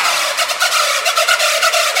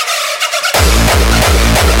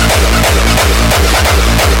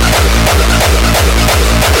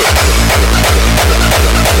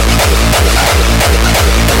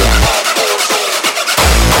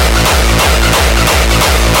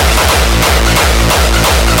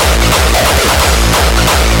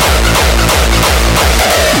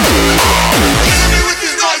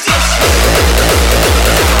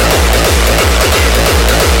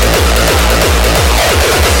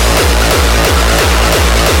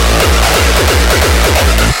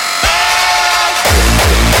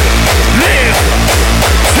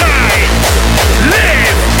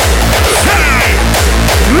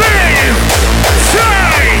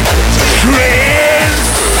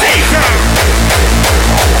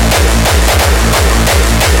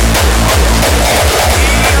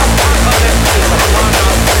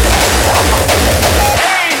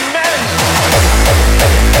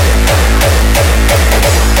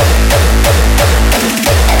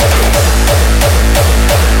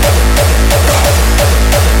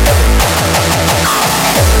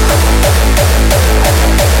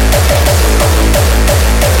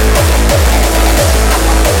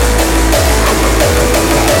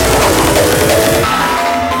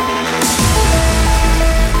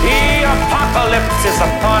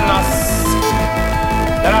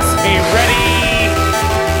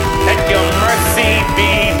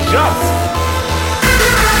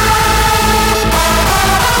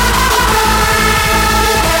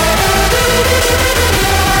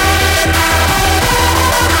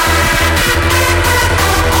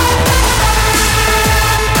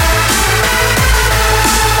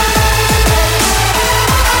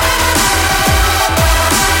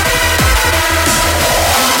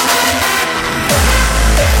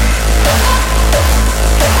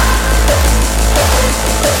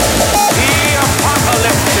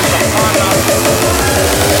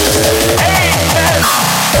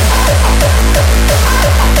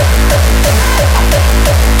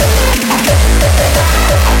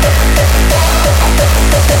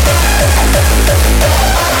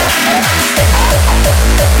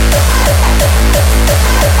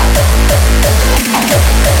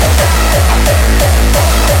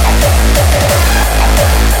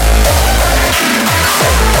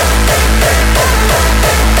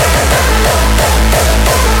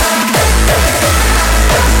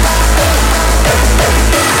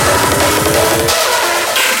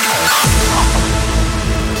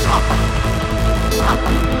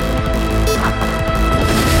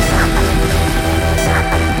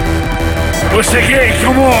 Once again,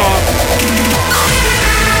 come on.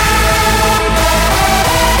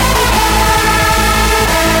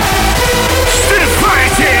 Still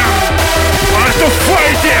fighting. Are the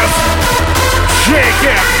fighters.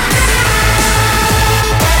 Shake it.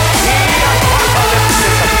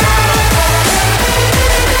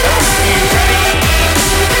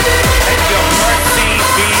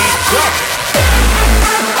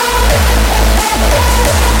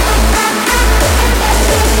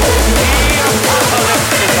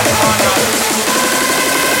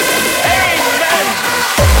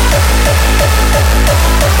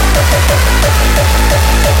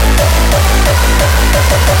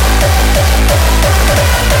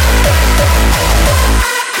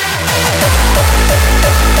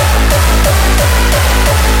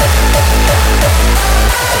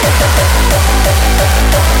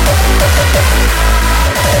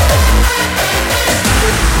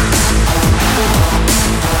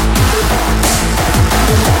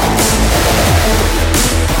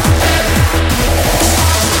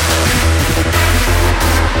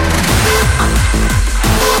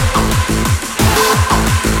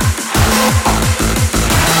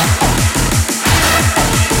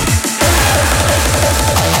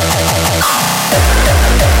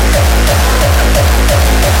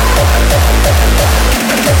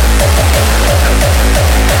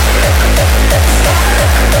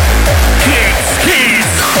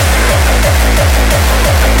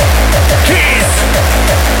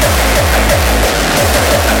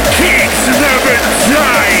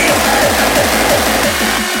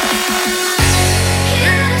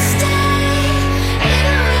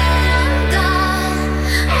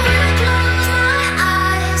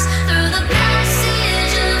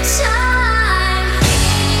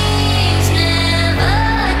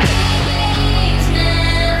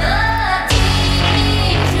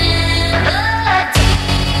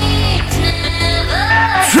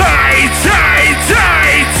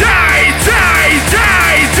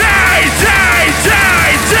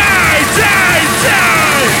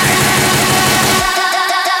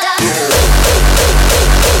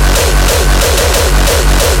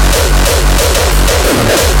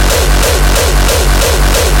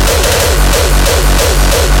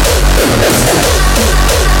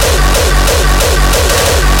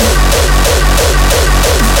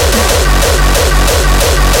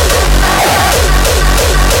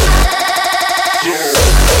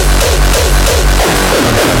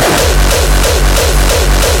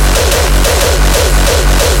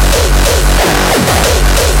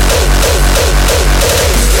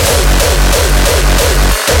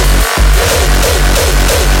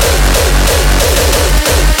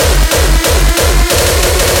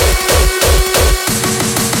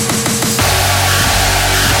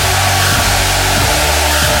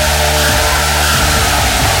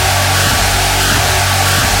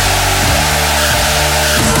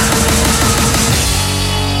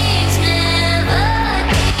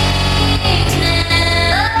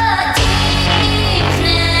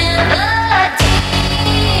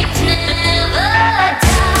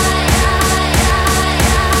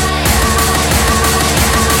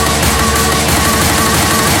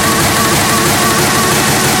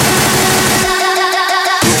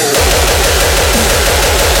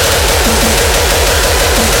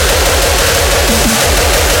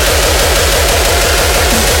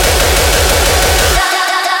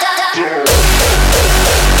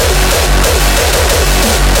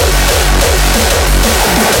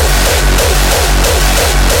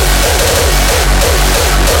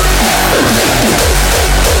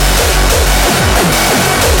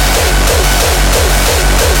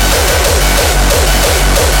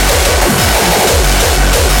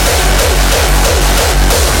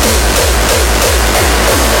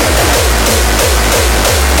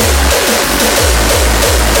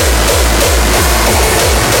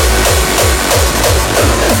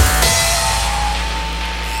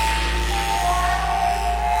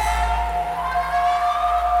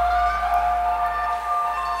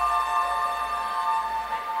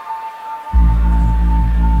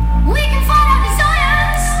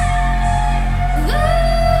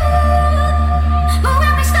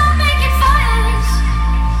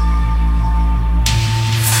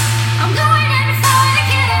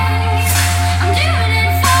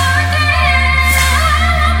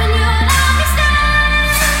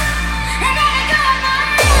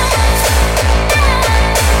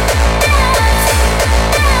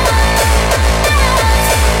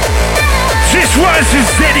 This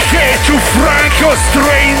is dedicated to Franco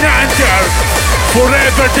Strainhunter.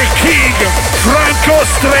 Forever the king, Franco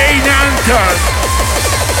Strainhunter.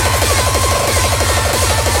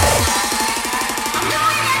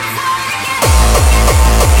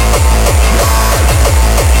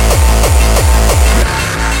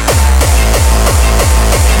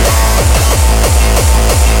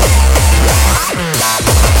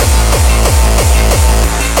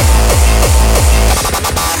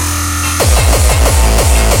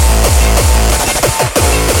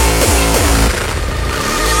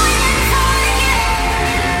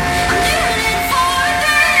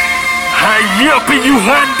 hoping you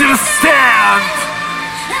understand.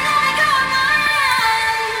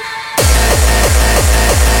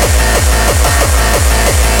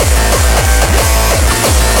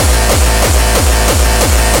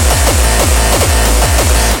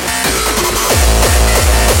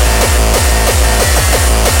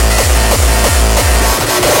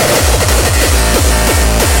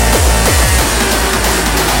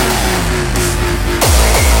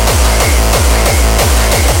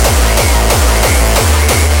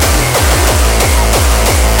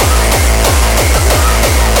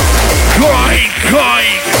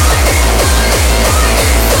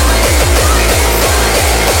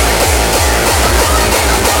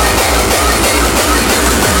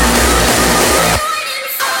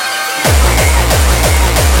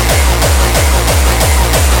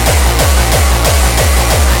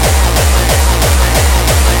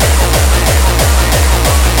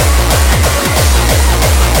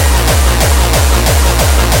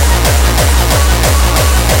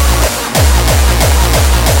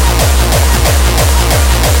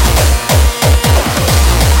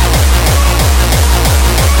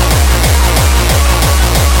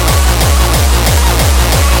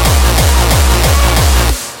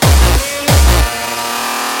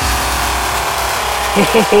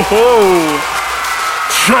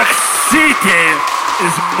 Truck City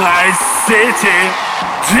is my city.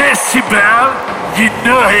 Decibel, you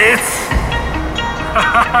know it.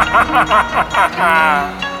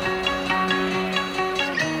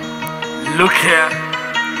 Look here,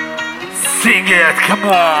 sing it, come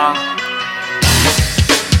on.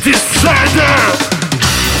 Decider!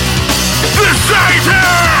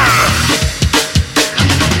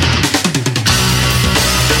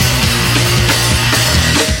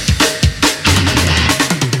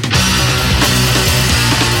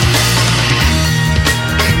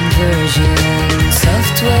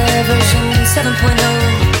 Software version 7.0.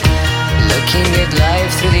 Looking at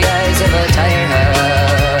life through the eyes of a tire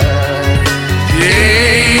hub.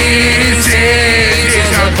 This is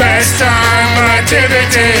the best time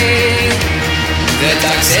activity. The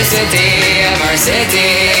toxicity of our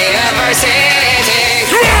city, of our city.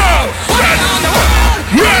 Whoa!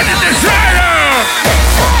 Run in the cider!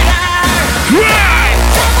 Run!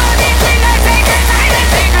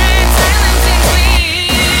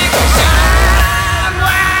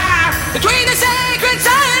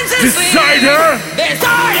 Decider!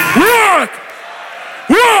 What?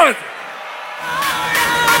 What?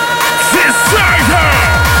 Decider!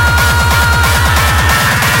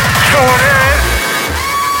 Come on in!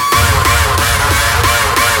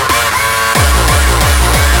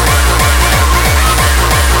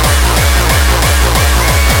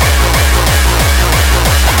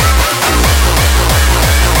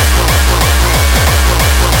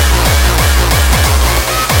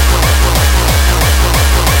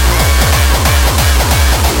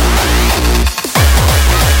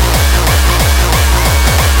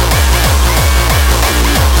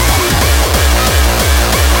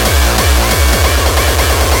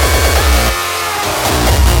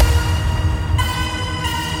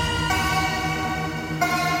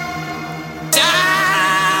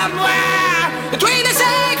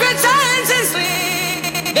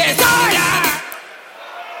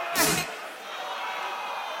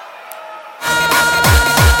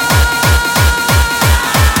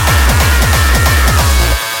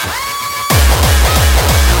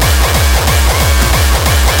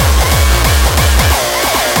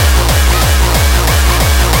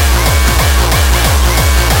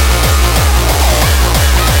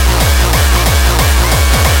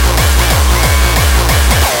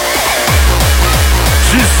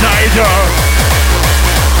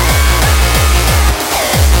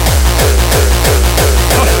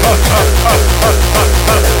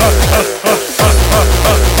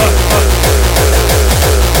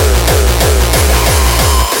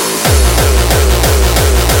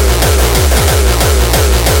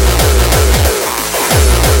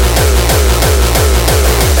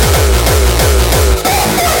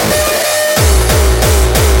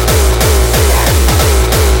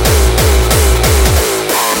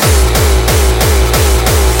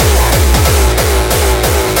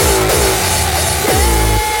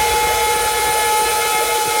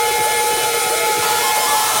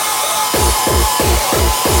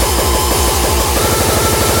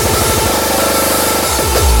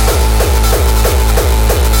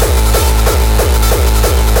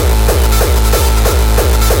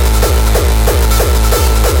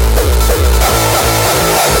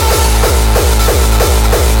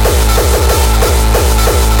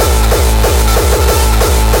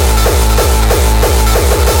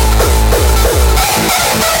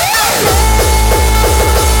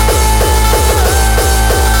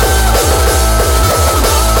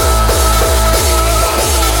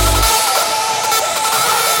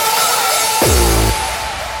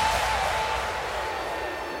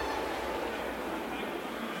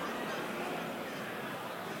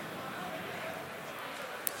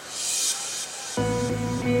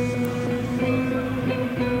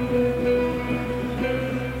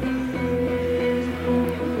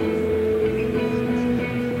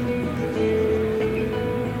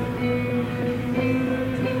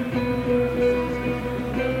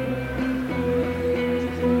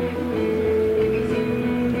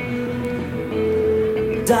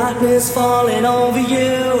 darkness falling over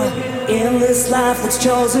you. In this life that's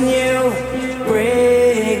chosen you,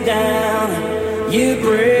 break down, you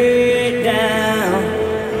break down.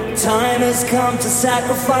 Time has come to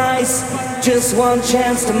sacrifice, just one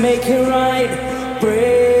chance to make it right.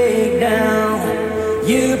 Break down,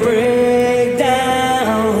 you break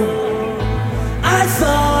down. I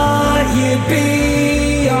thought you'd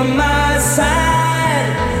be on my side.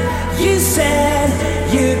 You said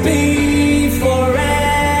you'd be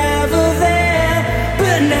forever there,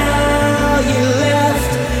 but now you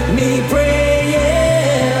left me praying.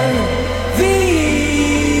 The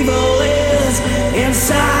evil is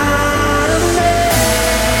inside of me.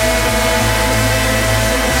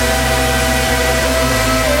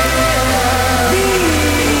 The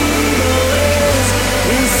evil is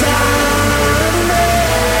inside of me.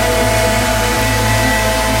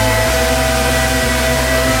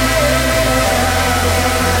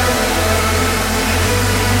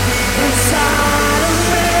 Inside of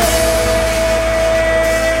me.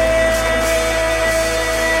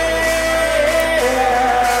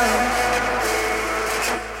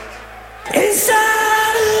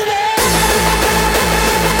 Inside of me.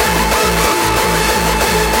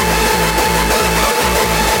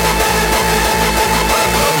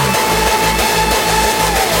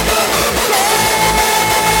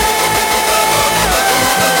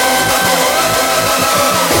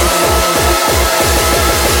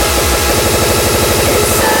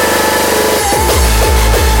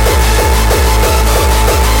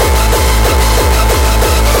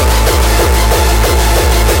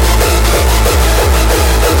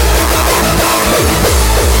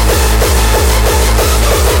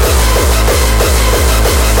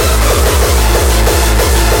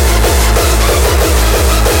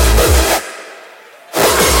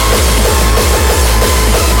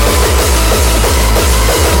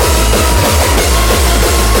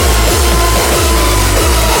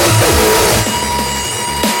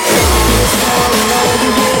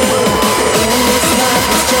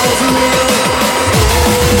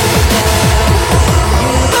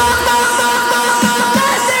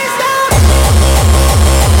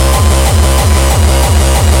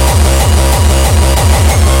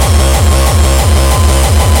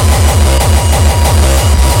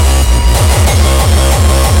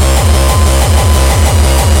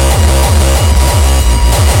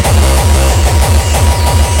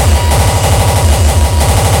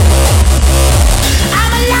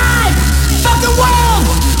 I'm alive! Fuck the world!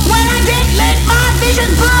 When I get lit, my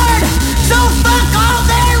vision's blurred! So fuck all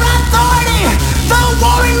their authority! The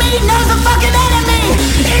war in me knows a fucking enemy!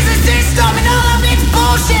 Is a system and all of its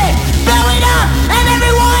bullshit! Blow it up and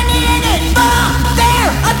everyone in it! Fuck their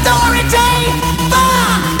authority!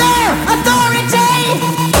 Fuck their authority!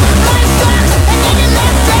 Life sucks and then you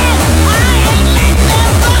left it! I ain't letting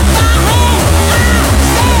them fuck my head! I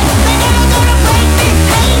said they never gonna break this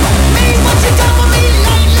hate! Me, what you done for me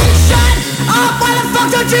lately? Shut up! Why the fuck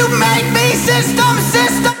don't you make me system?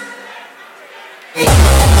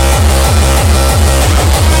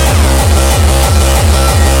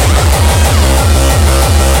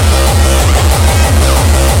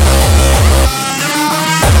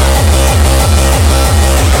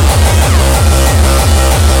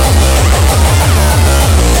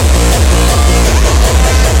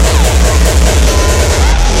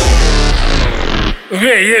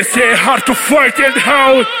 Okay, yes, hard to fight and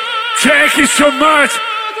how. Thank you so much.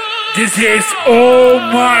 This is Oh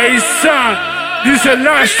My Son. This is the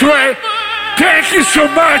last track. Thank you so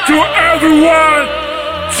much to everyone.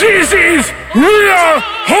 This is real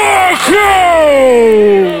hardcore.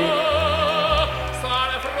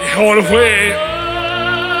 The whole way.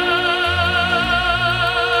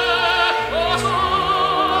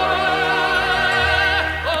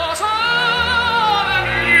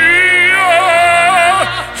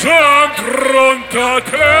 Son pronto a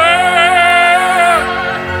te.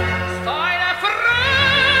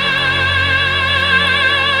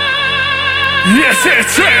 Yes,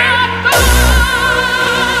 it's it.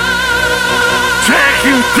 Thank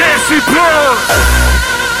you, Decibel.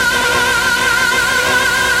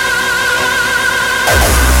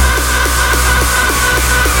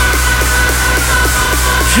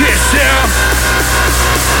 Yes, sir.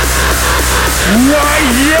 Why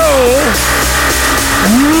yo?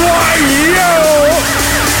 Why yo?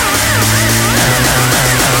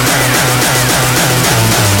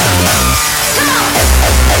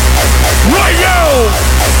 Why yo?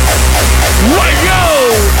 Why yo?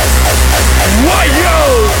 Why yo?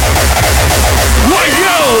 Why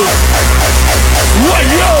yo? Why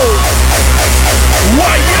yo?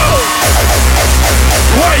 Why yo?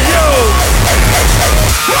 Why yo?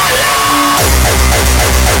 Why yo?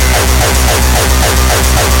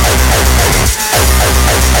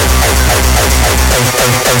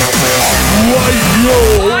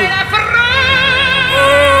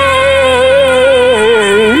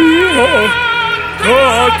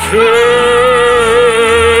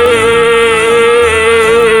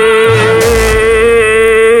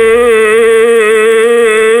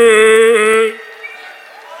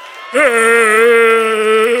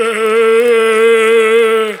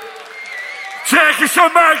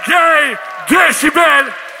 so much, guy.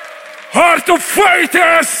 Decibel. Heart of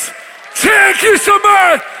Fighters. Thank you so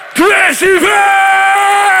much, Decibel.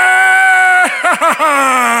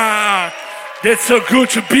 That's so good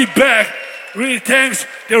to be back. Really thanks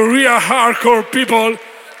the real hardcore people.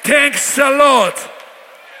 Thanks a lot.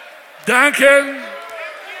 Danke.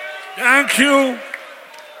 Thank you.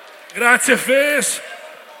 Grazie face.